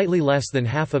 and slightly less than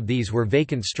half of these were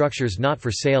vacant structures not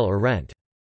for sale or rent.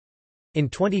 In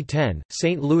 2010,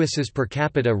 St. Louis's per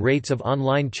capita rates of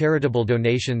online charitable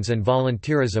donations and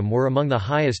volunteerism were among the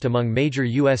highest among major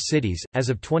U.S. cities. As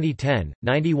of 2010,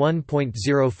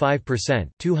 91.05%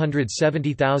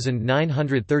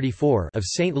 (270,934) of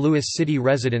St. Louis city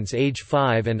residents age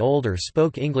 5 and older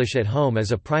spoke English at home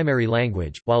as a primary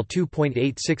language, while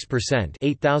 2.86%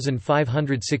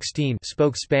 (8,516)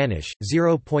 spoke Spanish,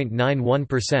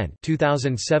 0.91%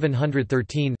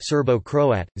 (2,713)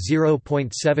 Serbo-Croat,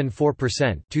 0.74%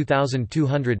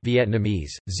 2,200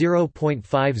 Vietnamese,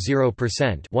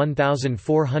 0.50%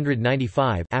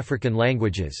 1,495 African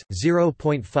languages,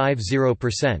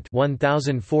 0.50%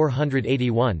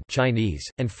 1,481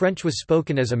 Chinese, and French was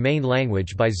spoken as a main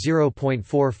language by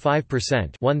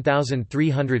 0.45%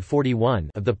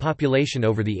 1,341 of the population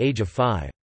over the age of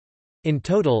 5. In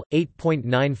total,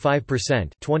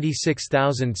 8.95%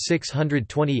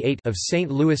 26,628 of St.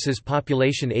 Louis's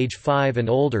population age 5 and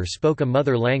older spoke a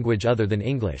mother language other than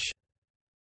English.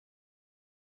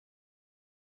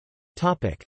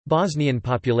 Bosnian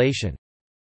population.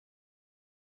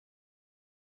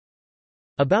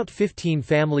 About 15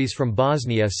 families from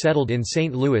Bosnia settled in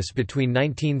St. Louis between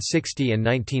 1960 and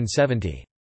 1970.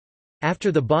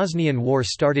 After the Bosnian War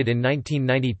started in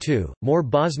 1992, more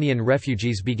Bosnian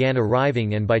refugees began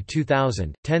arriving, and by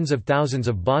 2000, tens of thousands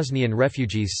of Bosnian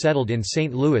refugees settled in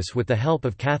St. Louis with the help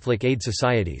of Catholic aid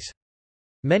societies.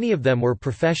 Many of them were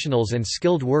professionals and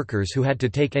skilled workers who had to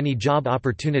take any job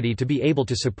opportunity to be able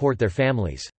to support their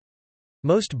families.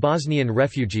 Most Bosnian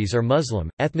refugees are Muslim,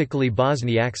 ethnically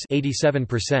Bosniaks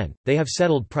 87%. They have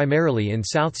settled primarily in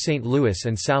South St. Louis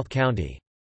and South County.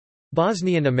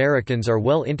 Bosnian Americans are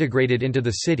well integrated into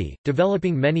the city,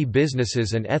 developing many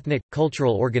businesses and ethnic,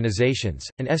 cultural organizations.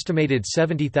 An estimated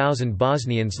 70,000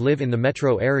 Bosnians live in the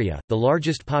metro area, the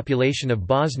largest population of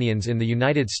Bosnians in the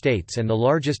United States and the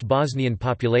largest Bosnian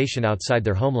population outside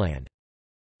their homeland.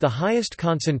 The highest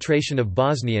concentration of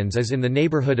Bosnians is in the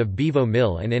neighborhood of Bevo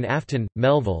Mill and in Afton,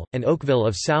 Melville, and Oakville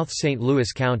of South St.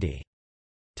 Louis County.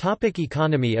 Topic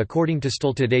economy. According to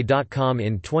STLtoday.com,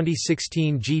 in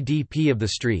 2016 GDP of the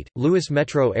St. Louis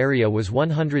metro area was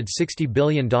 $160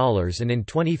 billion and in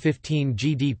 2015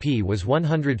 GDP was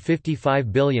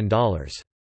 $155 billion.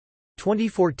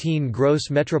 2014 Gross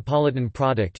Metropolitan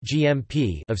Product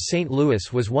 (GMP) of St.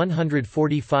 Louis was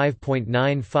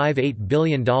 $145.958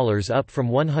 billion, up from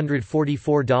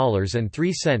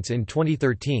 $144.03 in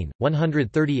 2013,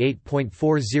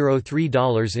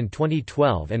 $138.403 in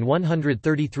 2012 and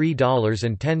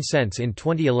 $133.10 in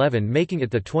 2011, making it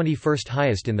the 21st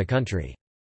highest in the country.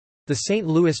 The St.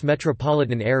 Louis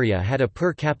metropolitan area had a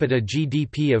per capita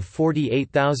GDP of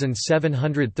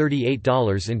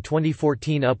 $48,738 in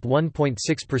 2014, up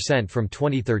 1.6% from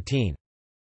 2013.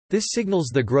 This signals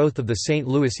the growth of the St.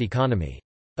 Louis economy.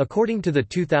 According to the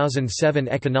 2007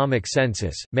 economic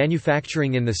census,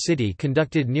 manufacturing in the city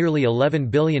conducted nearly $11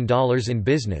 billion in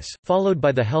business, followed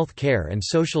by the health care and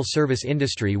social service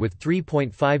industry with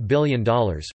 $3.5 billion,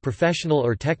 professional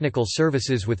or technical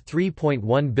services with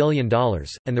 $3.1 billion,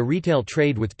 and the retail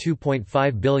trade with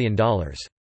 $2.5 billion.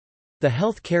 The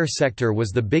health care sector was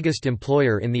the biggest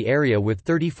employer in the area with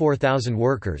 34,000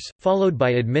 workers, followed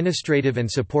by administrative and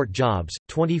support jobs,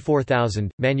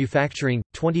 24,000, manufacturing,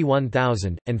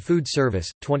 21,000, and food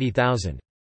service, 20,000.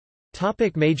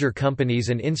 Topic: major companies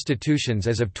and institutions.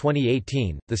 As of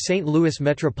 2018, the St. Louis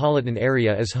metropolitan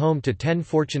area is home to 10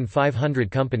 Fortune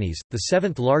 500 companies, the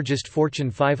seventh largest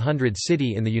Fortune 500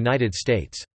 city in the United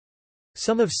States.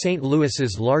 Some of St.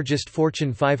 Louis's largest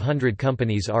Fortune 500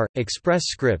 companies are, Express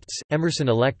Scripts, Emerson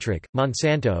Electric,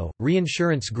 Monsanto,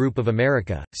 Reinsurance Group of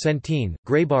America, Centene,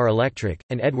 Graybar Electric,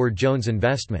 and Edward Jones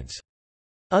Investments.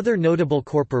 Other notable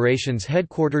corporations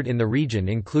headquartered in the region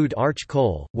include Arch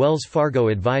Coal, Wells Fargo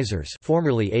Advisors,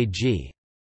 formerly AG.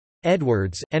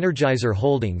 Edwards, Energizer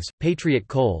Holdings, Patriot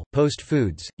Coal, Post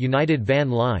Foods, United Van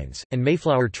Lines, and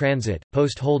Mayflower Transit,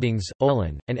 Post Holdings,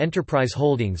 Olin, and Enterprise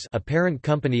Holdings, a parent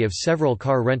company of several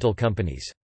car rental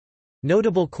companies.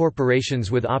 Notable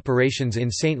corporations with operations in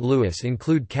St. Louis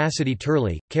include Cassidy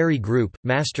Turley, Kerry Group,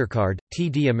 MasterCard,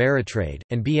 TD Ameritrade,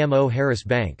 and BMO Harris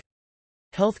Bank.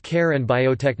 Health care and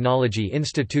biotechnology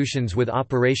institutions with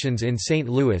operations in St.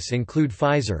 Louis include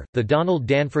Pfizer, the Donald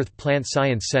Danforth Plant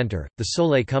Science Center, the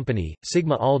Soleil Company,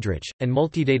 Sigma Aldrich, and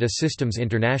Multidata Systems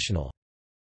International.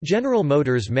 General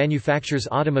Motors manufactures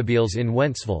automobiles in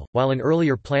Wentzville, while an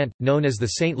earlier plant, known as the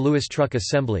St. Louis Truck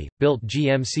Assembly, built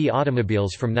GMC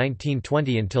automobiles from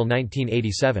 1920 until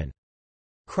 1987.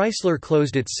 Chrysler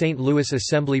closed its St. Louis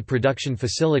assembly production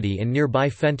facility in nearby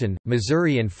Fenton,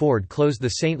 Missouri, and Ford closed the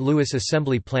St. Louis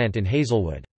assembly plant in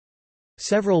Hazelwood.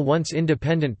 Several once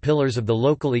independent pillars of the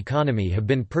local economy have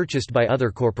been purchased by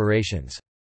other corporations.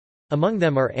 Among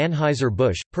them are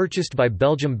Anheuser-Busch, purchased by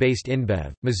Belgium-based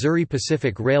InBev, Missouri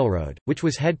Pacific Railroad, which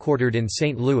was headquartered in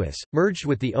St. Louis, merged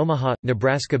with the Omaha,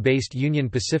 Nebraska-based Union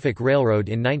Pacific Railroad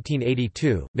in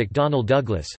 1982, McDonnell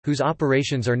Douglas, whose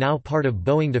operations are now part of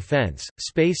Boeing Defense,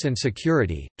 Space and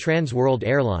Security, Trans World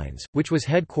Airlines, which was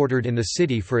headquartered in the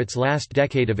city for its last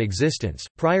decade of existence,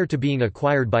 prior to being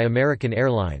acquired by American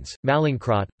Airlines,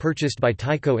 Mallinckrodt, purchased by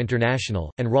Tyco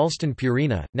International, and Ralston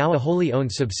Purina, now a wholly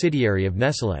owned subsidiary of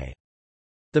Nestlé.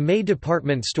 The May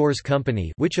Department Stores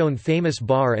Company, which owned famous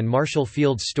Barr and Marshall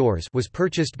Fields stores, was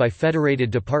purchased by Federated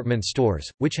Department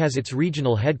Stores, which has its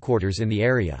regional headquarters in the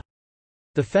area.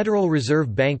 The Federal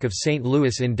Reserve Bank of St.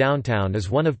 Louis in downtown is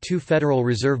one of two Federal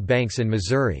Reserve banks in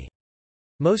Missouri.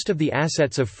 Most of the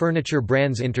assets of Furniture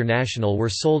Brands International were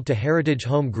sold to Heritage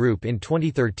Home Group in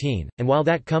 2013, and while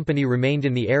that company remained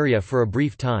in the area for a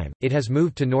brief time, it has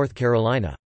moved to North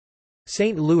Carolina.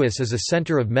 St. Louis is a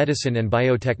center of medicine and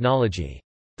biotechnology.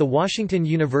 The Washington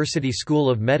University School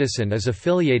of Medicine is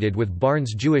affiliated with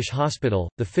Barnes Jewish Hospital,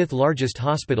 the fifth largest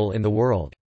hospital in the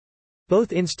world.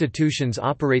 Both institutions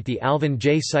operate the Alvin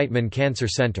J. Siteman Cancer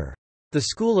Center. The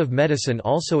School of Medicine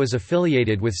also is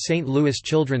affiliated with St. Louis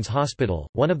Children's Hospital,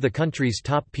 one of the country's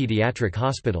top pediatric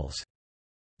hospitals.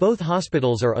 Both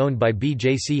hospitals are owned by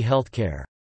BJC Healthcare.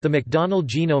 The McDonald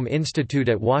Genome Institute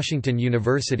at Washington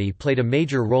University played a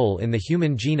major role in the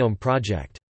Human Genome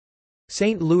Project.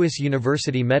 St. Louis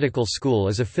University Medical School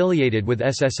is affiliated with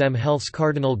SSM Health's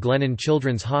Cardinal Glennon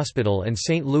Children's Hospital and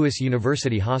St. Louis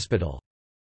University Hospital.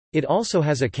 It also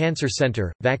has a cancer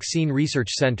center, vaccine research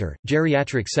center,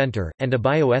 geriatric center, and a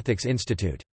bioethics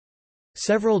institute.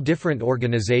 Several different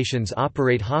organizations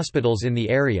operate hospitals in the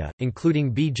area,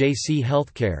 including BJC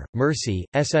Healthcare, Mercy,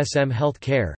 SSM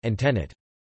Healthcare, and Tenet.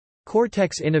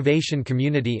 Cortex Innovation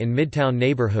Community in Midtown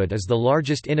neighborhood is the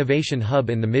largest innovation hub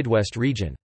in the Midwest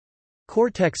region.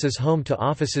 Cortex is home to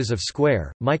offices of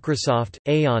Square, Microsoft,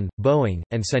 Aon, Boeing,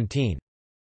 and Centene.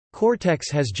 Cortex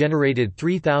has generated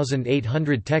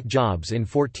 3,800 tech jobs in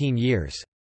 14 years.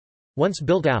 Once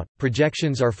built out,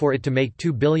 projections are for it to make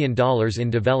 $2 billion in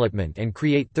development and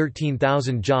create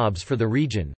 13,000 jobs for the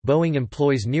region. Boeing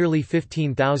employs nearly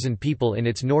 15,000 people in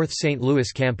its North St.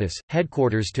 Louis campus,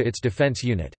 headquarters to its defense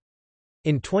unit.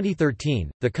 In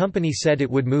 2013, the company said it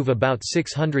would move about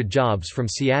 600 jobs from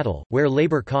Seattle, where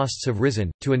labor costs have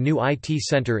risen, to a new IT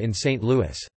center in St.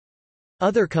 Louis.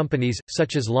 Other companies,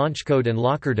 such as LaunchCode and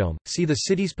Lockerdome, see the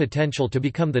city's potential to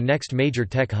become the next major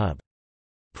tech hub.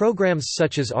 Programs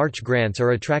such as Arch grants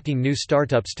are attracting new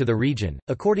startups to the region.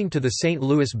 According to the St.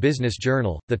 Louis Business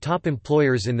Journal, the top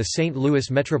employers in the St. Louis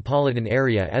metropolitan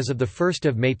area as of 1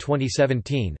 May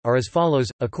 2017 are as follows.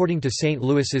 According to St.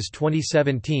 Louis's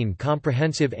 2017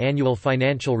 Comprehensive Annual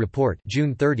Financial Report,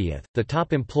 June 30, the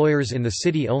top employers in the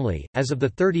city only, as of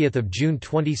 30 June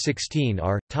 2016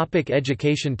 are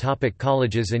Education.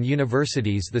 Colleges and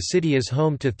universities. The city is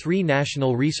home to 3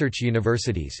 national research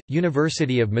universities: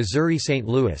 University of Missouri-St.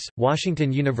 Louis,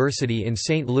 Washington University in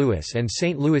St. Louis, and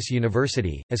St. Louis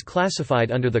University, as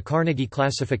classified under the Carnegie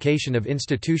Classification of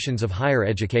Institutions of Higher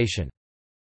Education.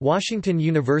 Washington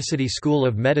University School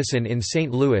of Medicine in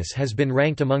St. Louis has been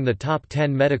ranked among the top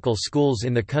 10 medical schools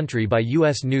in the country by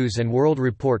U.S. News & World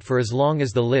Report for as long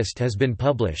as the list has been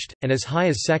published, and as high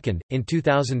as second, in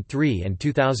 2003 and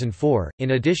 2004.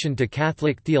 In addition to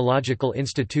Catholic theological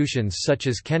institutions such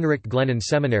as Kenrick Glennon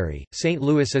Seminary, St.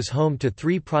 Louis is home to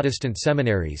 3 Protestant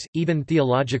seminaries: Eben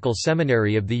Theological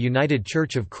Seminary of the United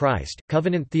Church of Christ,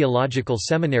 Covenant Theological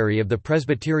Seminary of the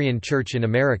Presbyterian Church in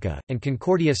America, and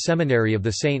Concordia Seminary of the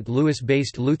St.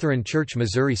 Louis-based Lutheran Church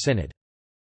Missouri Synod.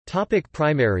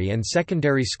 Primary and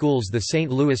secondary schools. The St.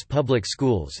 Louis Public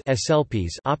Schools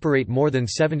 (SLPs) operate more than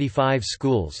 75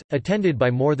 schools, attended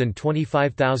by more than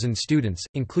 25,000 students,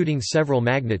 including several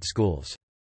magnet schools.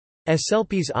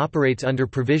 SLPs operates under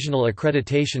provisional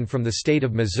accreditation from the state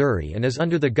of Missouri and is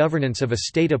under the governance of a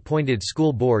state-appointed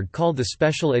school board called the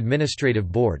Special Administrative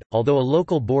Board, although a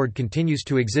local board continues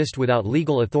to exist without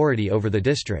legal authority over the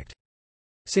district.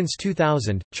 Since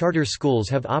 2000, charter schools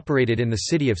have operated in the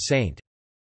city of St.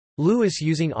 Louis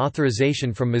using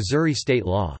authorization from Missouri state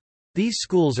law. These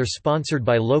schools are sponsored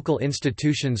by local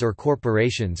institutions or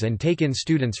corporations and take in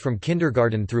students from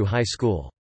kindergarten through high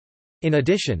school. In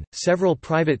addition, several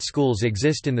private schools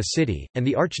exist in the city, and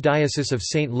the Archdiocese of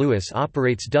St. Louis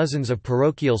operates dozens of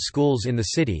parochial schools in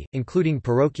the city, including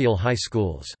parochial high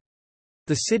schools.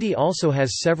 The city also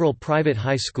has several private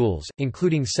high schools,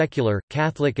 including secular,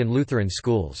 Catholic and Lutheran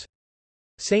schools.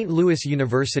 St. Louis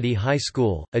University High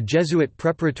School, a Jesuit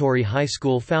preparatory high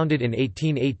school founded in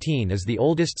 1818, is the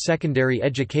oldest secondary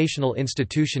educational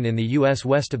institution in the U.S.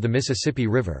 west of the Mississippi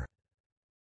River.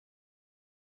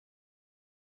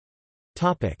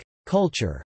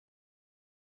 Culture.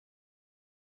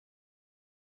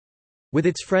 With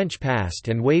its French past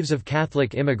and waves of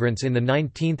Catholic immigrants in the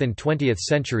 19th and 20th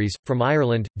centuries, from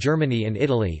Ireland, Germany and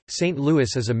Italy, St.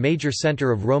 Louis is a major center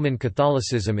of Roman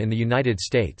Catholicism in the United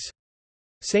States.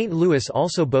 St. Louis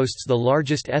also boasts the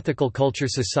largest ethical culture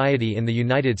society in the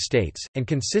United States, and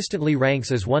consistently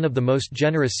ranks as one of the most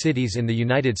generous cities in the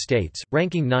United States,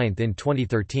 ranking 9th in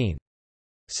 2013.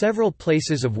 Several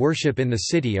places of worship in the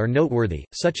city are noteworthy,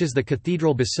 such as the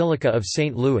Cathedral Basilica of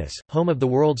St. Louis, home of the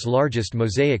world's largest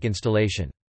mosaic installation.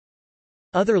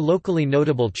 Other locally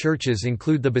notable churches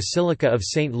include the Basilica of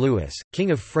St. Louis,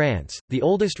 King of France, the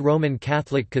oldest Roman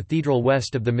Catholic cathedral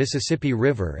west of the Mississippi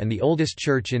River and the oldest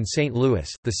church in St.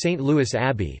 Louis, the St. Louis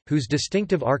Abbey, whose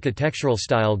distinctive architectural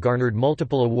style garnered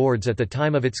multiple awards at the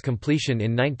time of its completion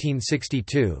in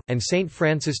 1962, and St.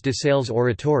 Francis de Sales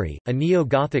Oratory, a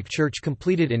neo-Gothic church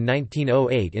completed in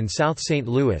 1908 in South St.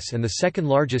 Louis and the second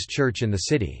largest church in the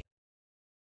city.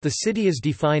 The city is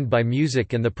defined by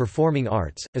music and the performing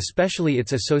arts, especially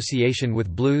its association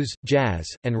with blues, jazz,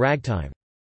 and ragtime.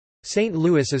 St.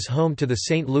 Louis is home to the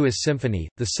St. Louis Symphony,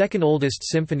 the second oldest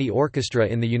symphony orchestra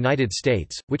in the United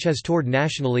States, which has toured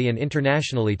nationally and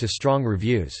internationally to strong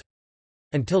reviews.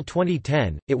 Until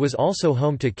 2010, it was also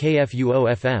home to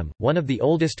KFUO-FM, one of the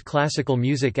oldest classical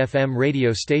music FM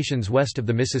radio stations west of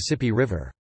the Mississippi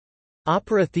River.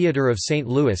 Opera Theater of St.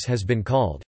 Louis has been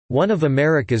called one of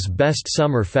America's best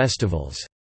summer festivals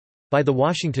by The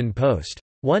Washington Post.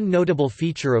 One notable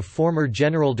feature of former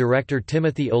General Director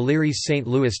Timothy O'Leary's St.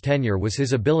 Louis tenure was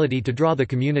his ability to draw the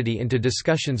community into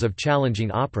discussions of challenging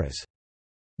operas.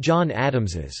 John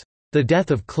Adams's The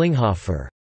Death of Klinghoffer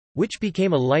which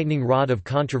became a lightning rod of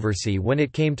controversy when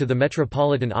it came to the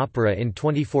Metropolitan Opera in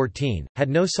 2014, had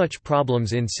no such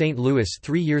problems in St. Louis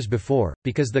 3 years before,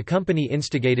 because the company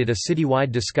instigated a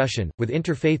citywide discussion, with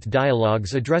interfaith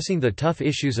dialogues addressing the tough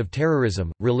issues of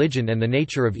terrorism, religion and the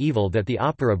nature of evil that the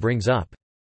opera brings up.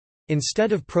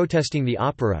 Instead of protesting the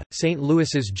opera, St.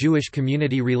 Louis's Jewish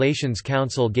Community Relations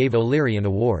Council gave O'Leary an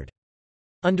award.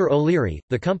 Under O'Leary,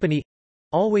 the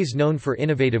company—always known for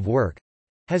innovative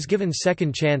work—has given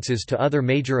second chances to other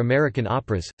major American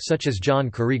operas, such as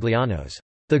John Carigliano's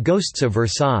The Ghosts of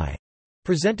Versailles.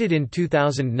 Presented in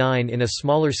 2009 in a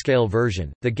smaller-scale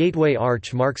version, the Gateway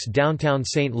Arch marks downtown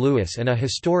St. Louis and a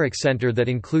historic center that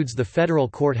includes the federal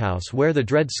courthouse where the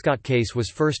Dred Scott case was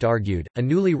first argued, a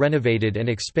newly renovated and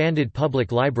expanded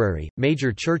public library,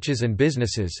 major churches and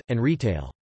businesses, and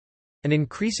retail. An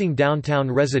increasing downtown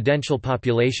residential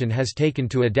population has taken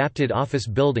to adapted office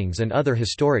buildings and other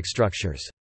historic structures.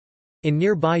 In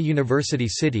nearby University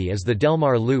City is the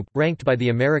Delmar Loop, ranked by the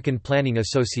American Planning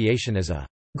Association as a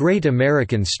Great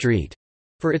American Street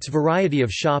for its variety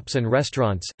of shops and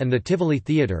restaurants, and the Tivoli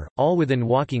Theater, all within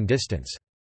walking distance.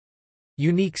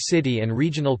 Unique city and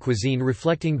regional cuisine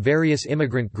reflecting various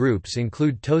immigrant groups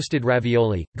include toasted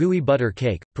ravioli, gooey butter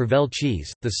cake, Provel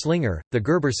cheese, the slinger, the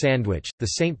Gerber sandwich, the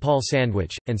St. Paul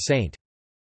sandwich, and St.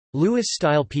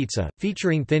 Louis-style pizza,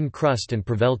 featuring thin crust and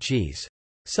Provel cheese.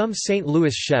 Some St.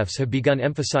 Louis chefs have begun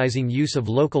emphasizing use of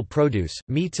local produce,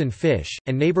 meats and fish,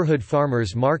 and neighborhood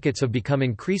farmers markets have become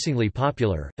increasingly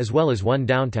popular, as well as one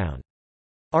downtown.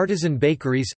 Artisan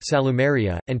bakeries,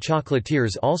 salumeria, and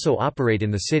chocolatiers also operate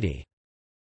in the city.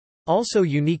 Also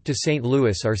unique to St.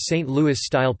 Louis are St.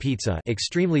 Louis-style pizza,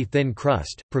 extremely thin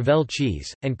crust, Provel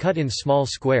cheese, and cut in small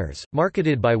squares,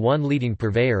 marketed by one leading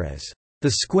purveyor as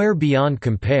the Square Beyond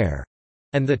Compare,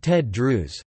 and the Ted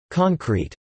Drew's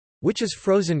Concrete, which is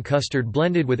frozen custard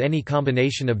blended with any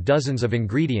combination of dozens of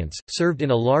ingredients, served in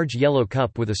a large yellow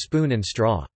cup with a spoon and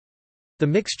straw. The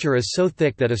mixture is so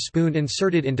thick that a spoon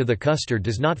inserted into the custard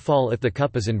does not fall if the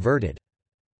cup is inverted.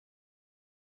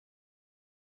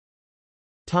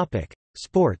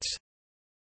 Sports.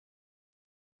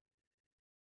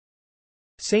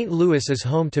 St. Louis is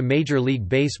home to Major League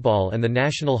Baseball and the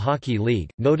National Hockey League,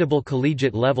 notable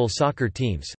collegiate-level soccer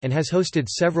teams, and has hosted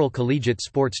several collegiate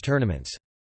sports tournaments.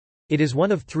 It is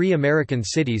one of 3 American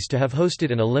cities to have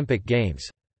hosted an Olympic Games.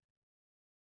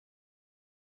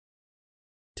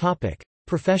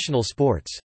 Professional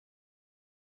sports.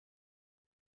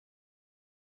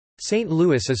 St.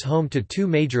 Louis is home to 2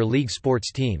 major league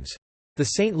sports teams. The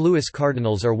St. Louis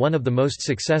Cardinals are one of the most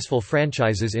successful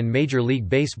franchises in Major League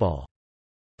Baseball.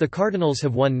 The Cardinals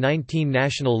have won 19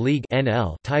 National League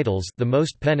 (NL) titles, the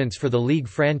most pennants for the league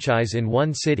franchise in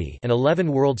one city, and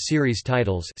 11 World Series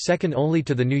titles, second only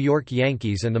to the New York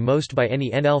Yankees, and the most by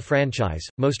any NL franchise,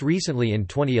 most recently in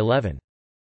 2011.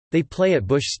 They play at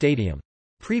Busch Stadium.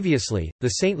 Previously, the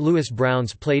St. Louis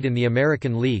Browns played in the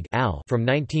American League (AL) from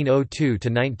 1902 to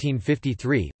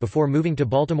 1953, before moving to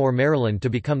Baltimore, Maryland to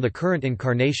become the current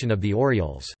incarnation of the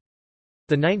Orioles.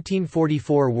 The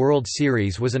 1944 World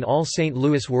Series was an all-St.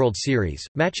 Louis World Series,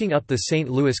 matching up the St.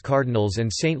 Louis Cardinals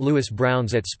and St. Louis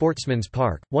Browns at Sportsman's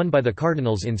Park, won by the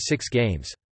Cardinals in 6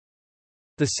 games.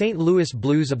 The St. Louis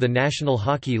Blues of the National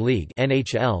Hockey League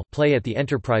 (NHL) play at the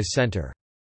Enterprise Center.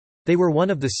 They were one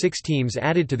of the 6 teams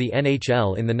added to the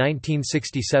NHL in the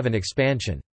 1967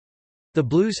 expansion. The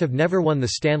Blues have never won the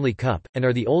Stanley Cup, and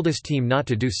are the oldest team not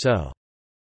to do so.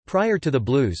 Prior to the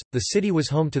Blues, the city was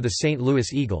home to the St.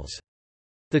 Louis Eagles.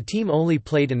 The team only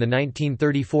played in the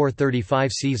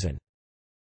 1934–35 season.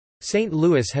 St.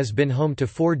 Louis has been home to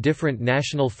 4 different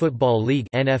National Football League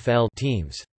 (NFL)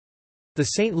 teams. The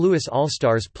St. Louis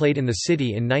All-Stars played in the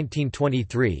city in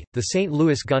 1923, the St.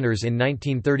 Louis Gunners in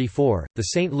 1934, the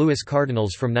St. Louis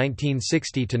Cardinals from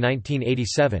 1960 to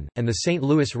 1987, and the St.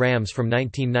 Louis Rams from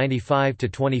 1995 to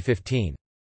 2015.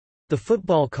 The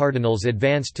football Cardinals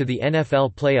advanced to the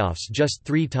NFL playoffs just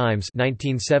 3 times,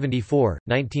 1974,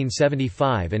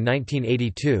 1975 and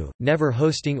 1982, never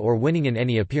hosting or winning in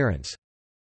any appearance.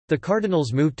 The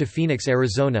Cardinals moved to Phoenix,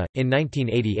 Arizona, in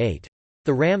 1988.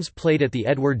 The Rams played at the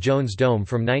Edward Jones Dome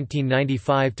from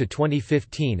 1995 to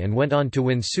 2015 and went on to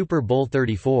win Super Bowl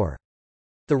 34.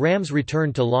 The Rams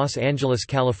returned to Los Angeles,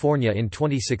 California in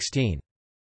 2016.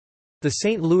 The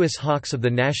St. Louis Hawks of the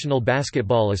National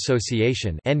Basketball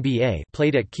Association (NBA)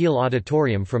 played at Kiel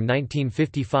Auditorium from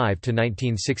 1955 to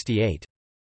 1968.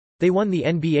 They won the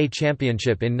NBA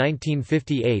championship in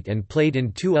 1958 and played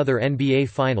in 2 other NBA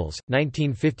Finals,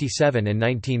 1957 and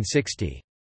 1960.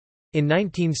 In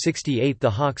 1968 the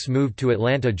Hawks moved to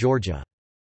Atlanta, Georgia.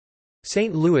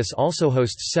 St. Louis also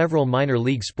hosts several minor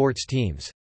league sports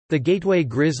teams. The Gateway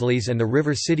Grizzlies and the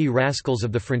River City Rascals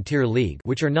of the Frontier League,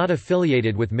 which are not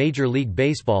affiliated with Major League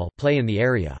Baseball, play in the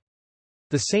area.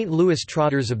 The St. Louis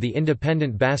Trotters of the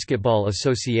Independent Basketball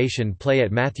Association play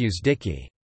at Matthews-Dickey.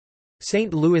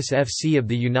 St. Louis FC of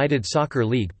the United Soccer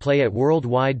League play at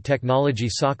Worldwide Technology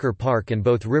Soccer Park, and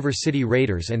both River City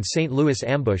Raiders and St. Louis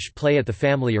Ambush play at the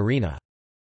Family Arena.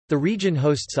 The region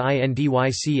hosts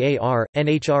INDYCAR,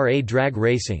 NHRA drag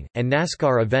racing, and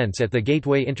NASCAR events at the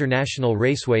Gateway International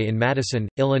Raceway in Madison,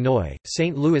 Illinois.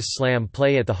 St. Louis Slam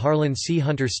play at the Harlan C.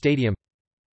 Hunter Stadium.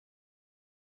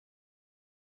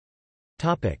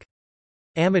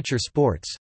 Amateur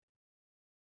sports.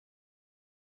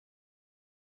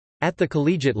 At the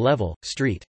collegiate level,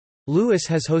 St. Louis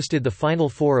has hosted the Final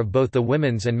Four of both the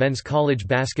women's and men's college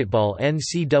basketball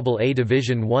NCAA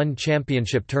Division I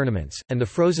championship tournaments, and the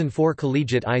Frozen Four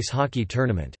collegiate ice hockey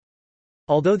tournament.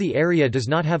 Although the area does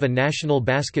not have a National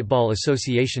Basketball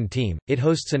Association team, it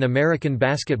hosts an American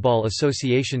Basketball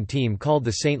Association team called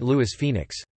the St. Louis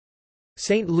Phoenix.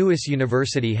 St. Louis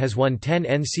University has won 10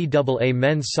 NCAA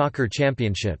men's soccer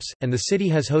championships, and the city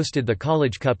has hosted the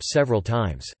College Cup several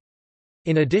times.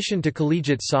 In addition to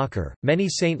collegiate soccer, many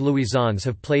St. Louisans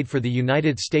have played for the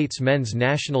United States men's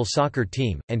national soccer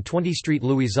team, and 20 St.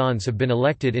 Louisans have been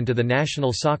elected into the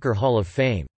National Soccer Hall of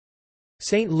Fame.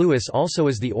 St. Louis also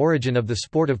is the origin of the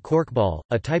sport of corkball,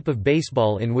 a type of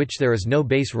baseball in which there is no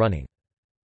base running.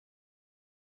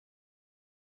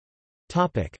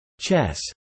 Chess.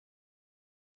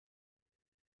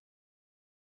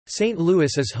 St.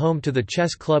 Louis is home to the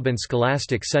Chess Club and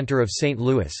Scholastic Center of St.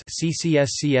 Louis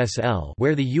 (CCSCSL),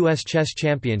 where the U.S. Chess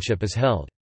Championship is held.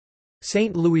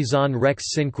 St. Louisan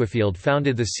Rex Sinquefield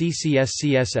founded the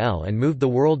CCSCSL and moved the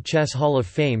World Chess Hall of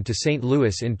Fame to St.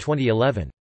 Louis in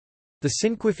 2011. The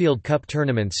Sinquefield Cup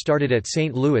tournament started at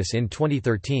St. Louis in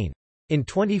 2013. In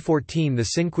 2014, the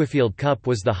Sinquefield Cup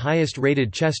was the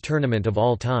highest-rated chess tournament of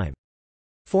all time.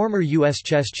 Former U.S.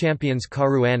 chess champions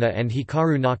Caruana and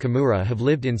Hikaru Nakamura have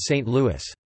lived in St. Louis.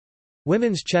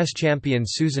 Women's chess champion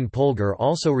Susan Polgar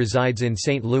also resides in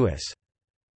St. Louis.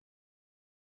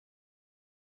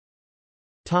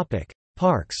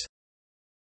 Parks.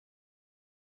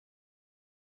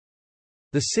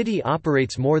 The city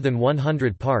operates more than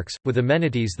 100 parks, with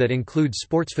amenities that include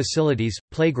sports facilities,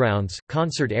 playgrounds,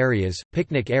 concert areas,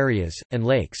 picnic areas, and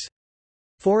lakes.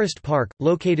 Forest Park,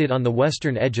 located on the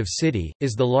western edge of city,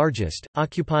 is the largest,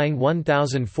 occupying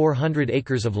 1,400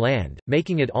 acres of land,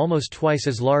 making it almost twice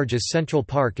as large as Central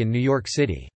Park in New York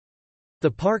City. The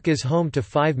park is home to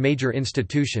 5 major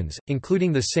institutions,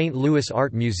 including the St. Louis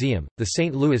Art Museum, the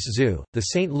St. Louis Zoo, the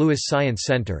St. Louis Science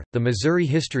Center, the Missouri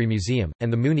History Museum,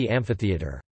 and the Mooney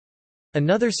Amphitheater.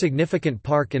 Another significant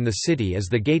park in the city is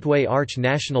the Gateway Arch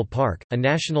National Park, a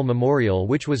national memorial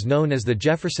which was known as the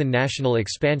Jefferson National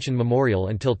Expansion Memorial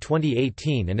until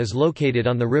 2018 and is located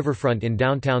on the riverfront in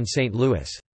downtown St. Louis.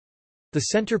 The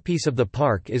centerpiece of the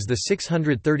park is the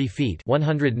 630 feet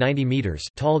 (190 meters)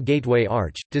 tall Gateway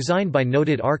Arch, designed by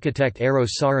noted architect Eero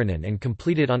Saarinen and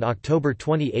completed on October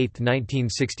 28,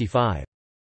 1965.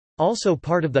 Also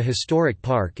part of the historic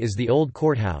park is the Old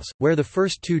Courthouse, where the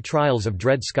first 2 trials of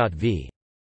Dred Scott v.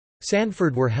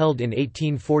 Sanford were held in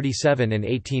 1847 and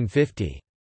 1850.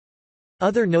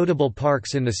 Other notable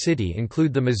parks in the city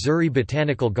include the Missouri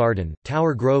Botanical Garden,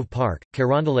 Tower Grove Park,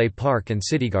 Carondelet Park and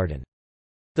City Garden.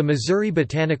 The Missouri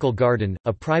Botanical Garden,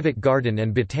 a private garden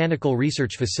and botanical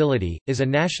research facility, is a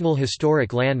National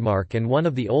Historic Landmark and one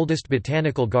of the oldest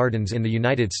botanical gardens in the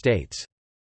United States.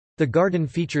 The garden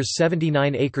features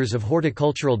 79 acres of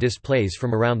horticultural displays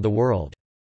from around the world.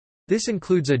 This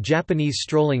includes a Japanese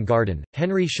strolling garden,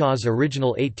 Henry Shaw's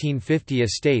original 1850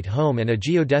 estate home and a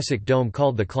geodesic dome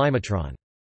called the Climatron.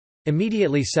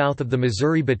 Immediately south of the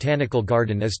Missouri Botanical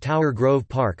Garden is Tower Grove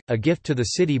Park, a gift to the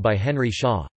city by Henry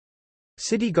Shaw.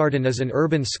 City Garden is an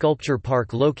urban sculpture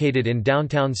park located in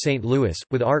downtown St. Louis,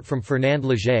 with art from Fernand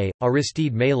Léger,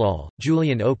 Aristide Maillol,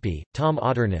 Julian Opie, Tom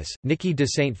Otterness, Nicky de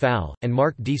Saint Phalle, and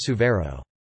Marc Di Suvero.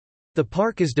 The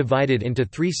park is divided into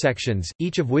 3 sections,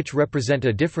 each of which represent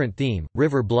a different theme: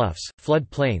 river bluffs, flood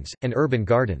plains, and urban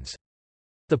gardens.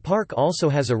 The park also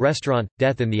has a restaurant,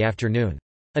 Death in the Afternoon.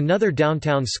 Another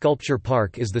downtown sculpture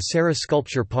park is the Serra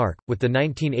Sculpture Park, with the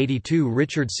 1982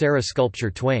 Richard Serra sculpture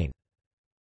Twain.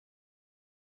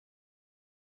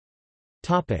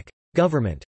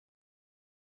 Government.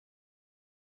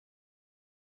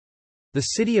 The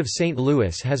City of St.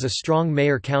 Louis has a strong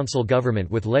mayor-council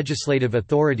government with legislative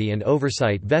authority and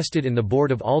oversight vested in the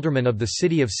Board of Aldermen of the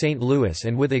City of St. Louis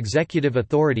and with executive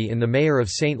authority in the Mayor of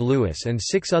St. Louis and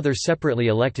 6 other separately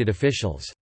elected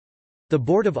officials. The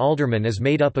Board of Aldermen is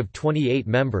made up of 28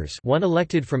 members, one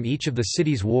elected from each of the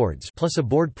city's wards, plus a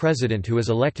board president who is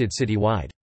elected citywide.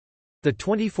 The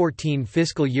 2014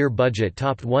 fiscal year budget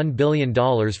topped $1 billion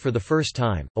for the first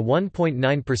time, a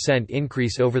 1.9%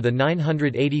 increase over the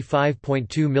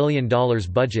 $985.2 million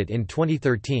budget in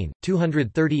 2013.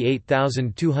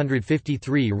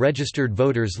 238,253 registered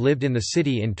voters lived in the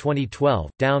city in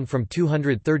 2012, down from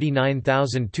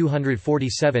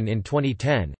 239,247 in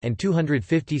 2010, and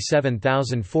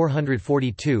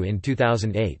 257,442 in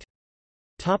 2008.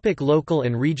 Local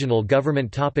and regional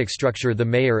government. Structure. The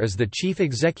mayor is the chief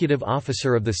executive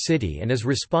officer of the city and is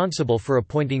responsible for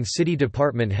appointing city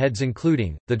department heads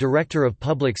including, the Director of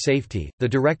Public Safety, the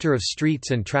Director of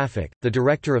Streets and Traffic, the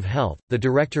Director of Health, the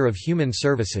Director of Human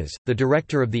Services, the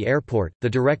Director of the Airport, the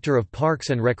Director of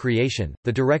Parks and Recreation,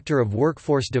 the Director of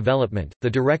Workforce Development, the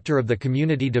Director of the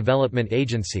Community Development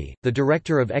Agency, the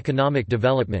Director of Economic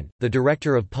Development, the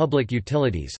Director of Public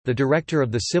Utilities, the Director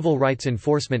of the Civil Rights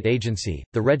Enforcement Agency,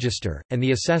 the Register, and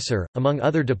the Assessor, among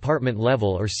other department-level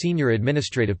or senior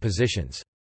administrative positions.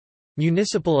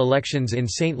 Municipal elections in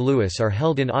St. Louis are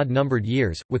held in odd-numbered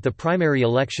years, with the primary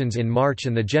elections in March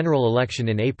and the general election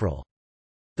in April.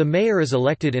 The mayor is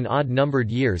elected in odd-numbered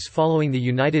years following the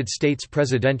United States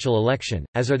presidential election,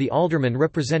 as are the aldermen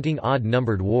representing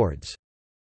odd-numbered wards.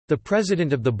 The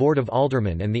president of the Board of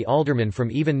Aldermen and the aldermen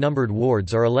from even-numbered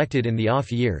wards are elected in the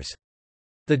off years.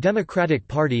 The Democratic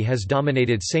Party has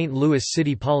dominated St. Louis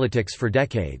city politics for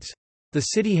decades. The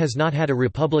city has not had a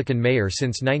Republican mayor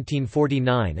since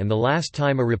 1949 and the last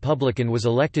time a Republican was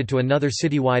elected to another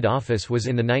citywide office was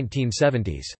in the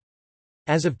 1970s.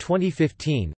 As of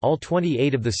 2015, all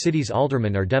 28 of the city's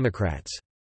aldermen are Democrats.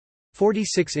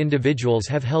 46 individuals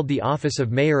have held the office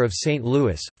of Mayor of St.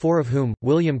 Louis, 4 of whom,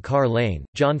 William Carr Lane,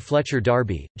 John Fletcher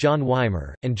Darby, John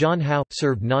Weimer, and John Howe,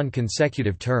 served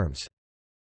non-consecutive terms.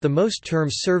 The most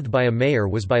terms served by a mayor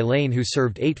was by Lane, who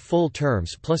served 8 full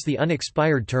terms plus the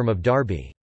unexpired term of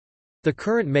Darby. The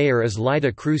current mayor is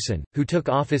Lyda Crewson, who took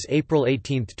office April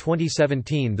 18,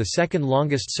 2017. The second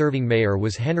longest-serving mayor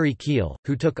was Henry Keel,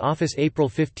 who took office April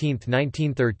 15,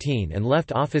 1913 and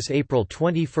left office April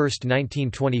 21,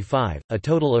 1925, a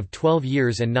total of 12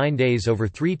 years and 9 days over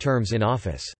 3 terms in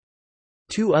office.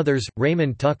 2 others,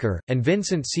 Raymond Tucker, and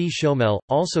Vincent C. Schomel,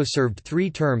 also served 3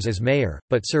 terms as mayor,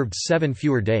 but served 7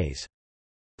 fewer days.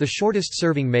 The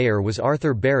shortest-serving mayor was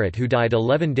Arthur Barrett, who died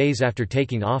 11 days after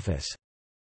taking office.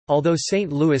 Although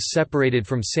St. Louis separated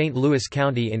from St. Louis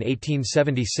County in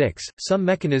 1876, some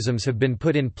mechanisms have been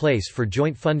put in place for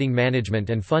joint funding management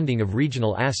and funding of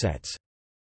regional assets.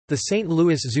 The St.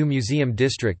 Louis Zoo Museum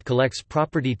District collects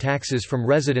property taxes from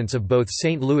residents of both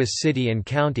St. Louis City and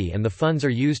County, and the funds are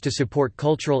used to support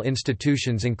cultural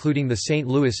institutions including the St.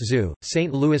 Louis Zoo,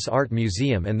 St. Louis Art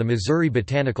Museum and the Missouri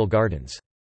Botanical Gardens.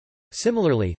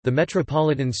 Similarly, the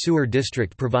Metropolitan Sewer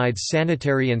District provides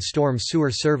sanitary and storm sewer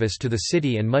service to the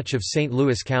city and much of St.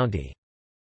 Louis County.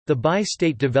 The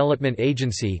Bi-State Development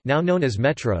Agency, now known as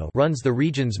Metro, runs the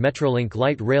region's Metrolink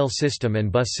light rail system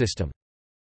and bus system.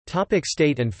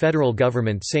 State and federal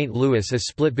government. St. Louis is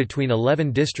split between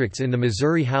 11 districts in the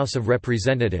Missouri House of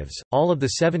Representatives, all of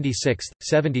the 76th,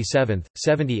 77th,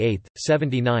 78th,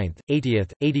 79th,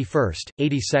 80th, 81st,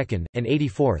 82nd, and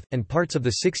 84th, and parts of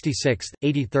the 66th,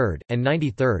 83rd, and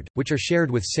 93rd, which are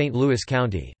shared with St. Louis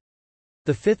County.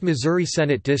 The 5th Missouri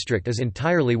Senate District is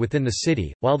entirely within the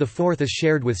city, while the 4th is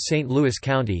shared with St. Louis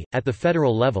County. At the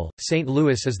federal level, St.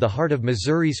 Louis is the heart of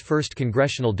Missouri's 1st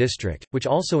Congressional District, which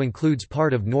also includes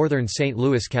part of northern St.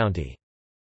 Louis County.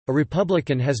 A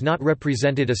Republican has not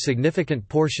represented a significant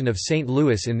portion of St.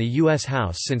 Louis in the U.S.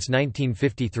 House since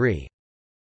 1953.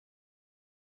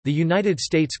 The United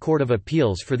States Court of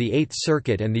Appeals for the 8th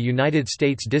Circuit and the United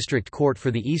States District Court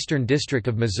for the Eastern District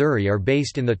of Missouri are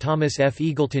based in the Thomas F.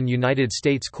 Eagleton United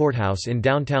States Courthouse in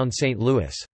downtown St.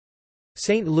 Louis.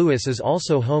 St. Louis is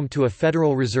also home to a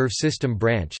Federal Reserve System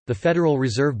branch, the Federal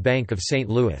Reserve Bank of St.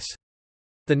 Louis.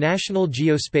 The National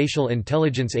Geospatial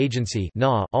Intelligence Agency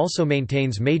also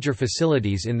maintains major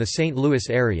facilities in the St.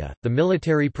 Louis area. The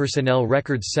Military Personnel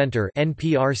Records Center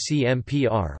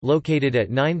located at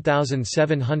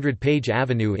 9700 Page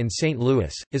Avenue in St.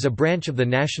 Louis, is a branch of the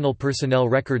National Personnel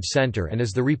Records Center and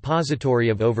is the repository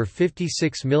of over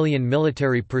 56 million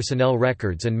military personnel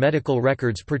records and medical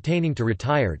records pertaining to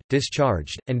retired,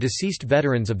 discharged, and deceased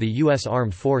veterans of the U.S.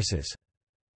 Armed Forces.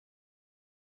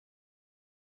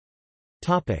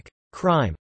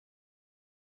 Crime.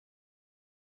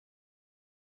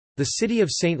 The city of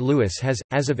St. Louis has,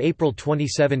 as of April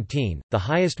 2017, the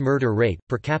highest murder rate,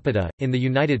 per capita, in the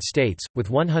United States, with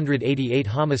 188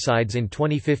 homicides in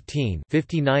 2015,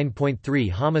 59.3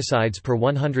 homicides per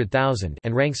 100,000,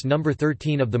 and ranks number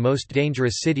 13 of the most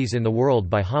dangerous cities in the world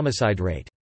by homicide rate.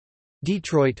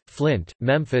 Detroit, Flint,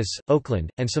 Memphis, Oakland,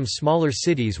 and some smaller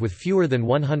cities with fewer than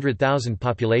 100,000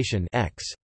 population ex.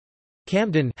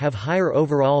 Camden have higher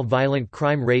overall violent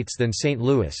crime rates than St.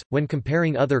 Louis, when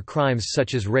comparing other crimes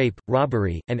such as rape,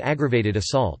 robbery, and aggravated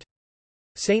assault.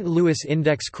 St. Louis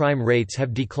index crime rates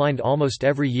have declined almost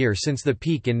every year since the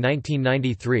peak in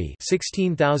 1993,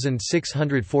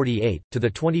 16,648, to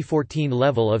the 2014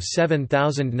 level of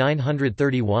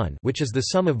 7,931, which is the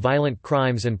sum of violent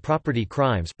crimes and property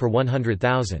crimes per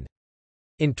 100,000.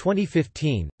 In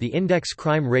 2015, the index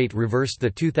crime rate reversed the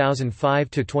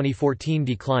 2005–2014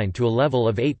 decline to a level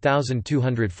of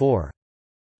 8,204.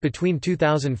 Between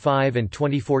 2005 and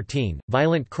 2014,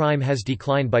 violent crime has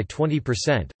declined by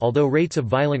 20%, although rates of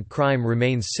violent crime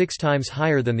remains 6 times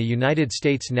higher than the United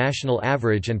States national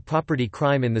average and property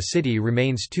crime in the city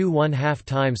remains 2.5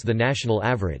 times the national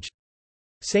average.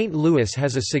 St. Louis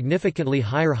has a significantly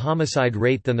higher homicide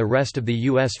rate than the rest of the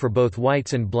U.S. for both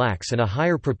whites and blacks and a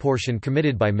higher proportion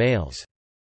committed by males.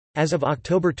 As of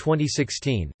October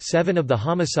 2016, 7 of the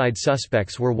homicide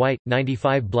suspects were white,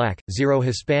 95 black, 0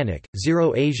 Hispanic,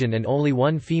 0 Asian and only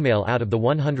 1 female out of the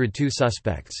 102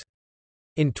 suspects.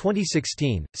 In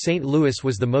 2016, St. Louis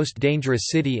was the most dangerous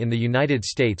city in the United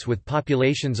States with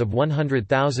populations of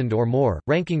 100,000 or more,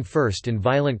 ranking first in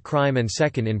violent crime and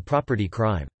second in property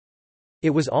crime. It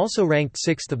was also ranked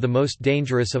 6th of the most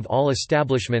dangerous of all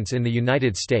establishments in the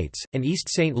United States, and East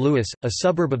St. Louis, a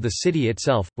suburb of the city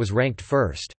itself, was ranked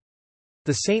first.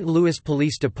 The St. Louis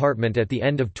Police Department at the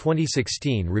end of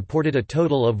 2016 reported a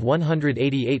total of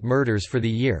 188 murders for the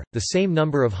year, the same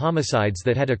number of homicides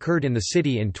that had occurred in the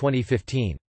city in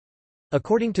 2015.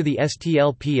 According to the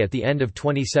STLP at the end of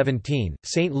 2017,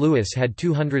 St. Louis had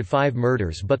 205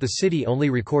 murders but the city only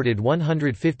recorded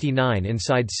 159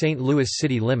 inside St. Louis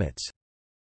city limits.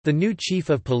 The new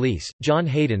chief of police, John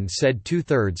Hayden, said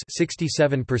 2/3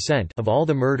 (67%) of all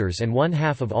the murders and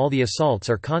 1/2 of all the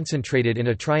assaults are concentrated in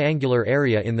a triangular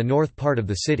area in the north part of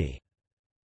the city.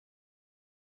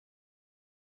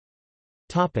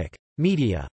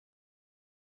 Media.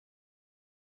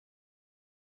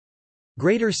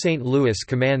 Greater St. Louis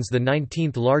commands the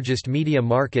 19th largest media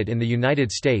market in the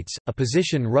United States, a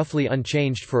position roughly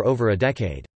unchanged for over a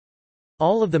decade.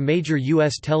 All of the major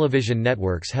U.S. television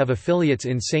networks have affiliates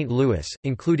in St. Louis,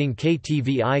 including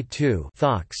KTVI2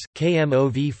 Fox,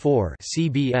 KMOV4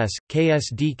 CBS,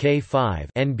 KSDK5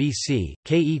 NBC,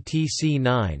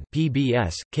 KETC9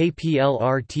 PBS,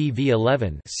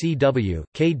 KPLR-TV11 CW,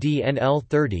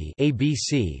 KDNL30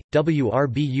 ABC,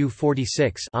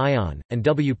 WRBU46 ION, and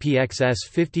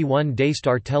WPXS51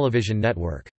 Daystar Television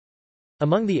Network.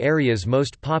 Among the area's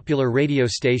most popular radio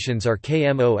stations are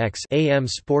KMOX AM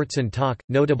Sports and Talk,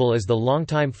 notable as the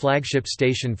longtime flagship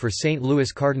station for St.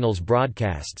 Louis Cardinals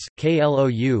broadcasts,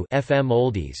 KLOU FM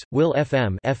Oldies, Will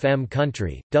FM FM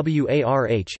Country,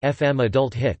 WARH FM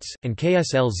Adult Hits, and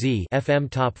KSLZ FM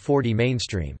Top 40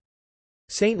 Mainstream.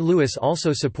 St. Louis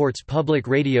also supports public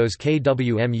radio's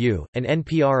KWMU, an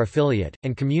NPR affiliate,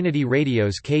 and community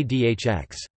radio's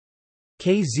KDHX.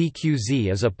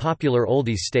 KZQZ is a popular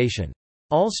oldies station.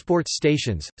 All sports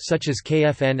stations, such as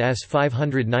KFNS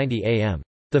 590 AM,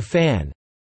 The Fan,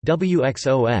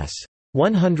 WXOS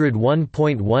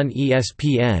 101.1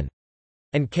 ESPN,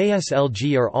 and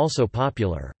KSLG are also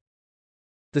popular.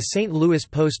 The St. Louis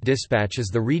Post-Dispatch is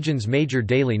the region's major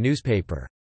daily newspaper.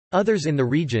 Others in the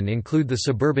region include the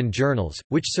Suburban Journals,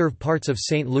 which serve parts of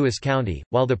St. Louis County,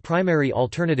 while the primary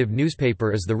alternative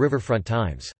newspaper is the Riverfront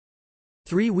Times.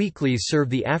 3 weeklies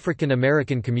serve the African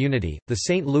American community, the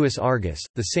St. Louis Argus,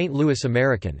 the St. Louis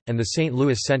American, and the St.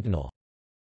 Louis Sentinel.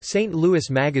 St. Louis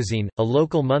Magazine, a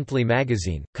local monthly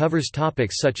magazine, covers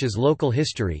topics such as local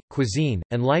history, cuisine,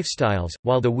 and lifestyles,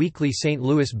 while the weekly St.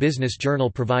 Louis Business Journal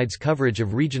provides coverage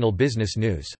of regional business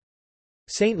news.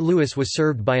 St. Louis was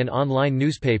served by an online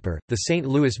newspaper, the St.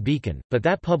 Louis Beacon, but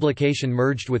that publication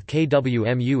merged with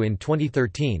KWMU in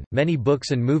 2013. Many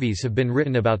books and movies have been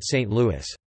written about St. Louis.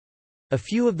 A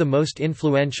few of the most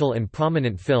influential and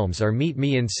prominent films are Meet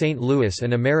Me in St. Louis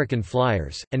and American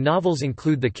Flyers, and novels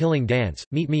include The Killing Dance,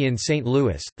 Meet Me in St.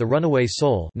 Louis, The Runaway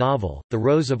Soul novel, The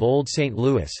Rose of Old St.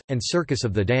 Louis, and Circus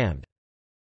of the Damned.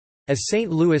 As St.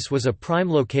 Louis was a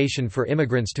prime location for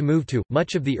immigrants to move to,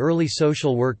 much of the early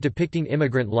social work depicting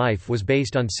immigrant life was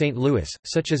based on St. Louis,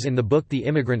 such as in the book The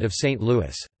Immigrant of St.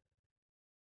 Louis.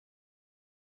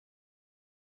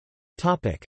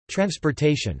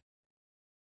 Transportation.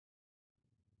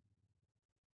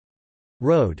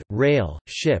 Road, rail,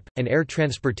 ship, and air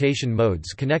transportation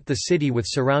modes connect the city with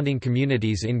surrounding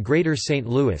communities in Greater St.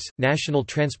 Louis, national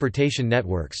transportation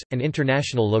networks, and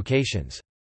international locations.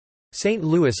 St.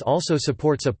 Louis also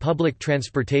supports a public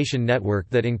transportation network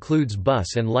that includes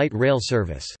bus and light rail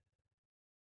service.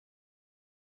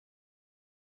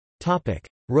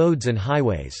 Roads and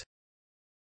highways.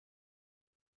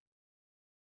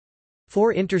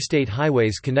 4 interstate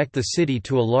highways connect the city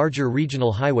to a larger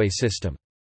regional highway system.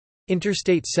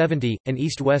 Interstate 70, an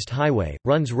east-west highway,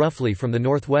 runs roughly from the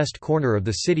northwest corner of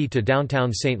the city to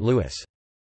downtown St. Louis.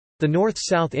 The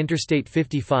north-south Interstate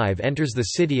 55 enters the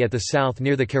city at the south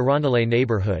near the Carondelet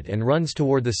neighborhood and runs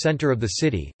toward the center of the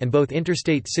city, and both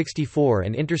Interstate 64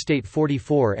 and Interstate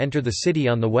 44 enter the city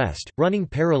on the west, running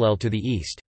parallel to the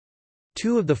east.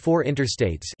 2 of the 4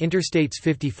 interstates, Interstates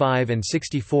 55 and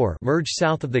 64, merge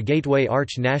south of the Gateway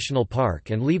Arch National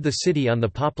Park and leave the city on the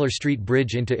Poplar Street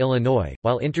Bridge into Illinois,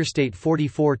 while Interstate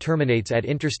 44 terminates at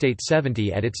Interstate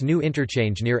 70 at its new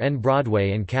interchange near N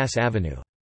Broadway and Cass Avenue.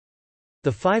 The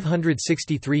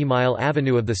 563-mile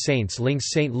Avenue of the Saints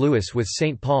links St. Louis with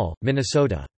St. Paul,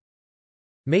 Minnesota.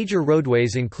 Major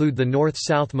roadways include the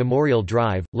North-South Memorial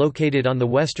Drive, located on the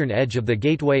western edge of the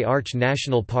Gateway Arch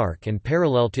National Park and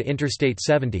parallel to Interstate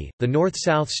 70, the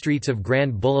north-south streets of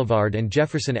Grand Boulevard and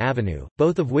Jefferson Avenue,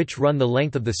 both of which run the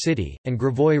length of the city, and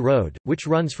Gravois Road, which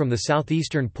runs from the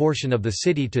southeastern portion of the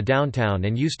city to downtown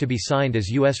and used to be signed as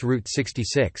U.S. Route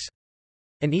 66.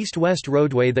 An east-west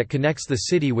roadway that connects the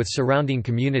city with surrounding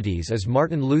communities is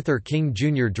Martin Luther King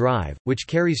Jr. Drive, which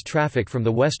carries traffic from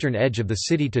the western edge of the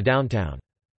city to downtown.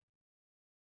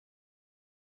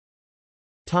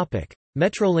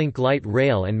 Metrolink light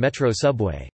rail and Metro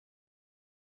subway.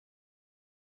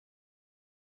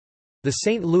 The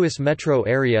St. Louis metro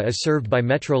area is served by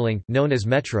Metrolink, known as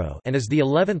Metro, and is the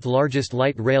 11th largest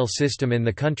light rail system in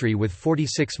the country with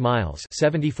 46 miles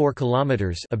 (74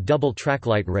 kilometers) of double-track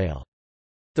light rail.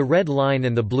 The Red Line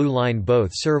and the Blue Line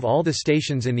both serve all the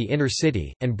stations in the inner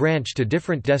city, and branch to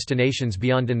different destinations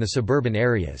beyond in the suburban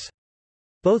areas.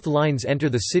 Both lines enter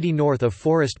the city north of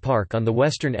Forest Park on the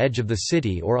western edge of the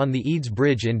city or on the Eads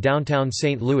Bridge in downtown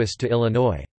St. Louis to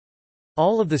Illinois.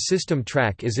 All of the system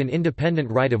track is in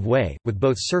independent right-of-way, with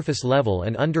both surface-level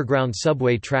and underground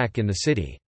subway track in the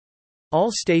city. All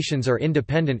stations are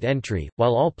independent entry,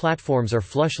 while all platforms are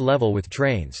flush-level with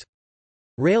trains.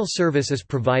 Rail service is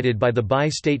provided by the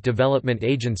Bi-State Development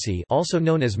Agency, also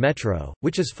known as Metro,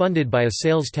 which is funded by a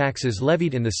sales taxes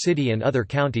levied in the city and other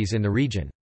counties in the region.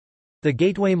 The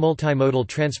Gateway Multimodal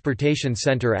Transportation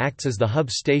Center acts as the hub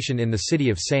station in the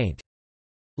city of St.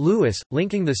 Louis,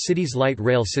 linking the city's light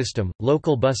rail system,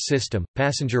 local bus system,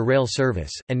 passenger rail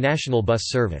service, and national bus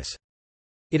service.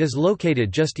 It is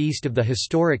located just east of the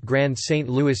historic Grand St.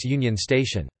 Louis Union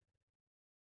Station.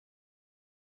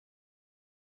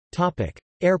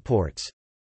 Airports.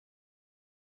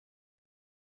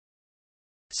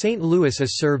 St. Louis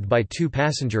is served by 2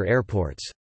 passenger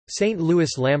airports. St.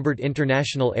 Louis Lambert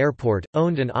International Airport,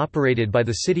 owned and operated by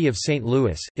the City of St.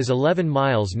 Louis, is 11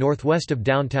 miles northwest of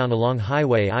downtown along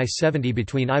Highway I-70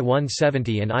 between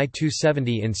I-170 and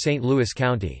I-270 in St. Louis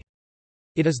County.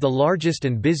 It is the largest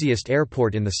and busiest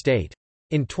airport in the state.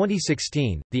 In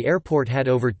 2016, the airport had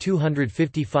over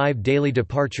 255 daily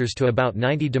departures to about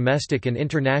 90 domestic and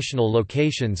international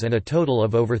locations and a total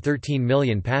of over 13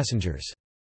 million passengers.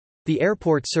 The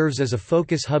airport serves as a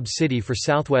focus hub city for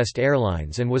Southwest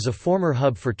Airlines and was a former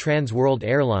hub for Trans World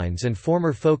Airlines and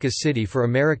former focus city for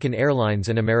American Airlines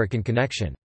and American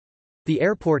Connection. The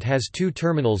airport has 2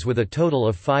 terminals with a total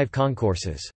of 5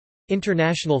 concourses.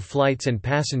 International flights and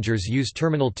passengers use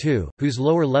Terminal 2, whose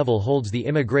lower level holds the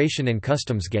immigration and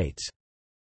customs gates.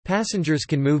 Passengers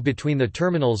can move between the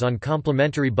terminals on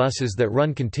complimentary buses that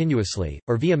run continuously,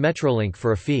 or via Metrolink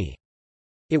for a fee.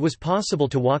 It was possible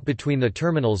to walk between the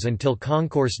terminals until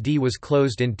Concourse D was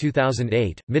closed in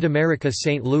 2008. Mid-America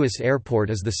St. Louis Airport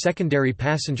is the secondary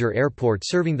passenger airport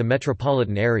serving the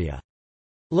metropolitan area.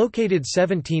 Located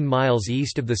 17 miles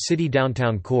east of the city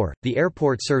downtown core, the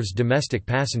airport serves domestic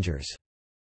passengers.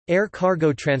 Air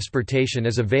cargo transportation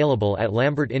is available at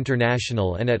Lambert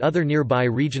International and at other nearby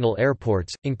regional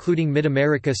airports, including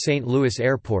Mid-America St. Louis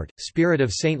Airport, Spirit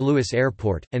of St. Louis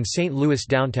Airport, and St. Louis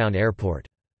Downtown Airport.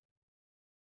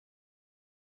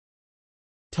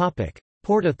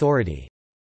 Port Authority.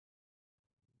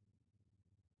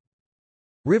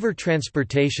 River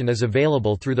transportation is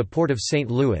available through the Port of St.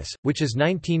 Louis, which is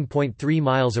 19.3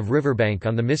 miles of riverbank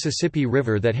on the Mississippi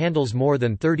River that handles more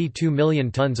than 32 million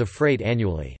tons of freight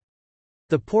annually.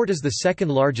 The port is the second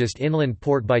largest inland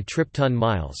port by trip ton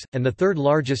miles, and the third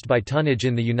largest by tonnage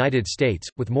in the United States,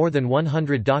 with more than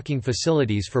 100 docking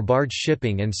facilities for barge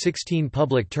shipping and 16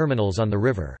 public terminals on the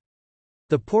river.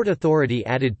 The Port Authority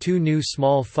added 2 new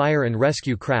small fire and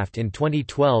rescue craft in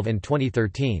 2012 and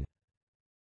 2013.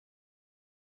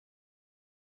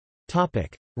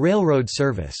 Railroad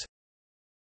service.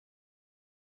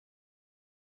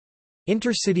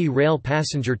 Intercity rail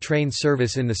passenger train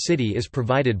service in the city is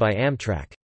provided by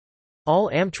Amtrak. All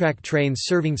Amtrak trains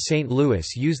serving St.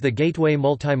 Louis use the Gateway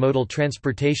Multimodal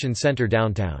Transportation Center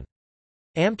downtown.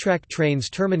 Amtrak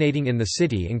trains terminating in the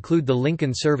city include the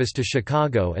Lincoln service to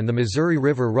Chicago and the Missouri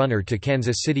River Runner to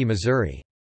Kansas City, Missouri.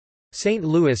 St.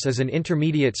 Louis is an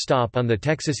intermediate stop on the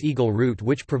Texas Eagle route,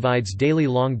 which provides daily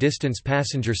long-distance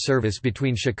passenger service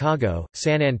between Chicago,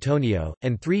 San Antonio,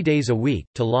 and 3 days a week,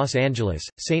 to Los Angeles.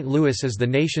 St. Louis is the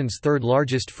nation's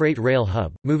third-largest freight rail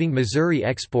hub, moving Missouri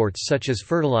exports such as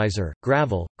fertilizer,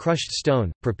 gravel, crushed stone,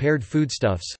 prepared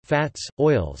foodstuffs, fats,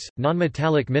 oils,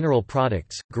 nonmetallic mineral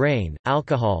products, grain,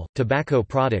 alcohol, tobacco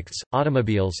products,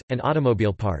 automobiles, and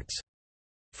automobile parts.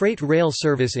 Freight rail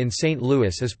service in St.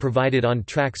 Louis is provided on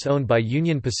tracks owned by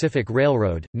Union Pacific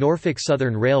Railroad, Norfolk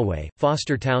Southern Railway,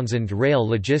 Foster Townsend Rail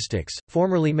Logistics,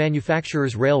 formerly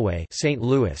Manufacturers Railway, St.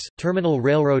 Louis, Terminal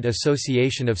Railroad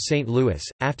Association of St. Louis,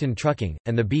 Afton Trucking,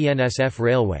 and the BNSF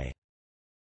Railway.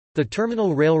 The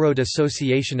Terminal Railroad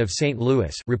Association of St.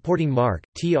 Louis, reporting mark,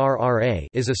 TRRA,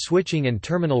 is a switching and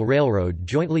terminal railroad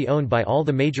jointly owned by all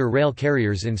the major rail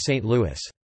carriers in St. Louis.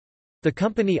 The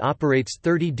company operates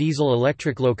 30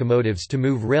 diesel-electric locomotives to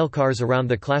move railcars around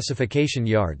the classification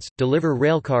yards, deliver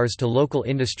railcars to local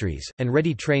industries, and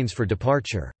ready trains for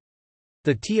departure.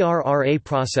 The TRRA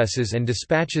processes and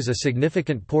dispatches a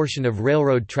significant portion of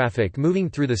railroad traffic moving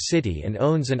through the city and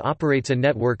owns and operates a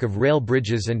network of rail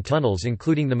bridges and tunnels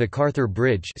including the MacArthur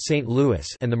Bridge, St. Louis,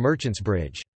 and the Merchants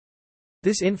Bridge.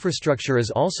 This infrastructure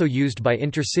is also used by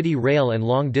intercity rail and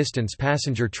long-distance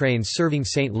passenger trains serving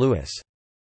St. Louis.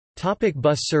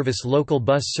 Bus service. Local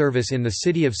bus service in the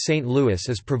city of St. Louis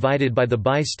is provided by the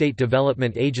Bi-State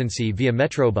Development Agency via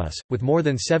Metrobus, with more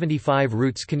than 75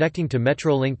 routes connecting to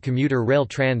Metrolink commuter rail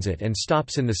transit and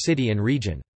stops in the city and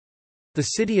region. The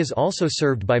city is also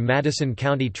served by Madison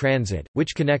County Transit,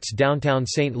 which connects downtown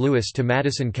St. Louis to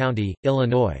Madison County,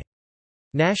 Illinois.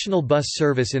 National bus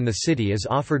service in the city is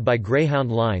offered by Greyhound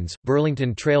Lines,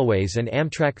 Burlington Trailways and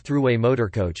Amtrak Thruway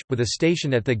Motorcoach, with a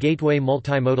station at the Gateway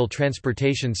Multimodal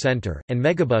Transportation Center, and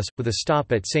Megabus, with a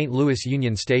stop at St. Louis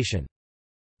Union Station.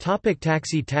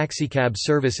 Taxicab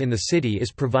service in the city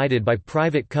is provided by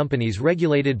private companies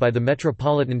regulated by the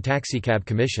Metropolitan Taxicab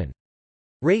Commission.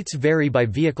 Rates vary by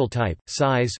vehicle type,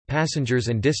 size, passengers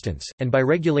and distance, and by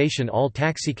regulation all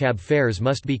taxicab fares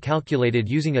must be calculated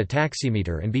using a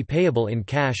taximeter and be payable in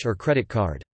cash or credit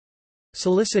card.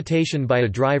 Solicitation by a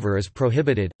driver is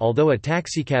prohibited, although a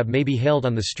taxicab may be hailed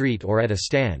on the street or at a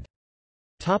stand.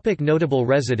 Notable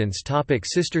residents.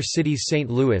 Sister cities. St.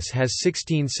 Louis has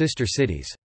 16 sister cities.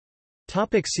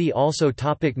 See also.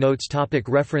 Notes.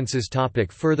 References.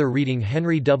 Further reading.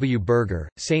 Henry W. Berger,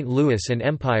 St. Louis and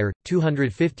Empire,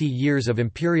 250 Years of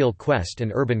Imperial Quest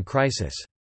and Urban Crisis.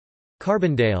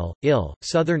 Carbondale, Ill.,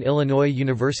 Southern Illinois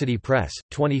University Press,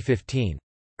 2015.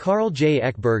 Carl J.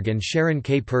 Eckberg and Sharon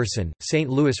K. Person, St.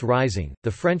 Louis Rising,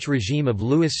 The French Regime of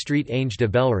Louis Street-Ange de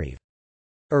Bellerive.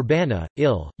 Urbana,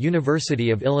 Ill., University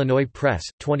of Illinois Press,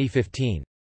 2015.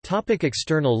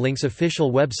 External links.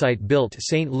 Official website. Built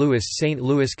St.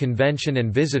 Louis Convention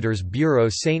and Visitors Bureau,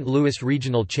 St. Louis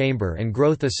Regional Chamber and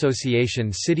Growth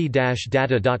Association,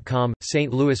 city-data.com,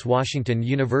 St. Louis Washington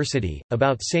University,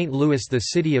 About St. Louis, the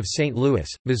City of St. Louis,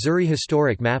 Missouri.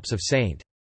 Historic maps of St.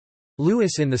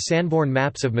 Louis in the Sanborn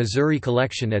Maps of Missouri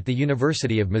collection at the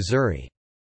University of Missouri.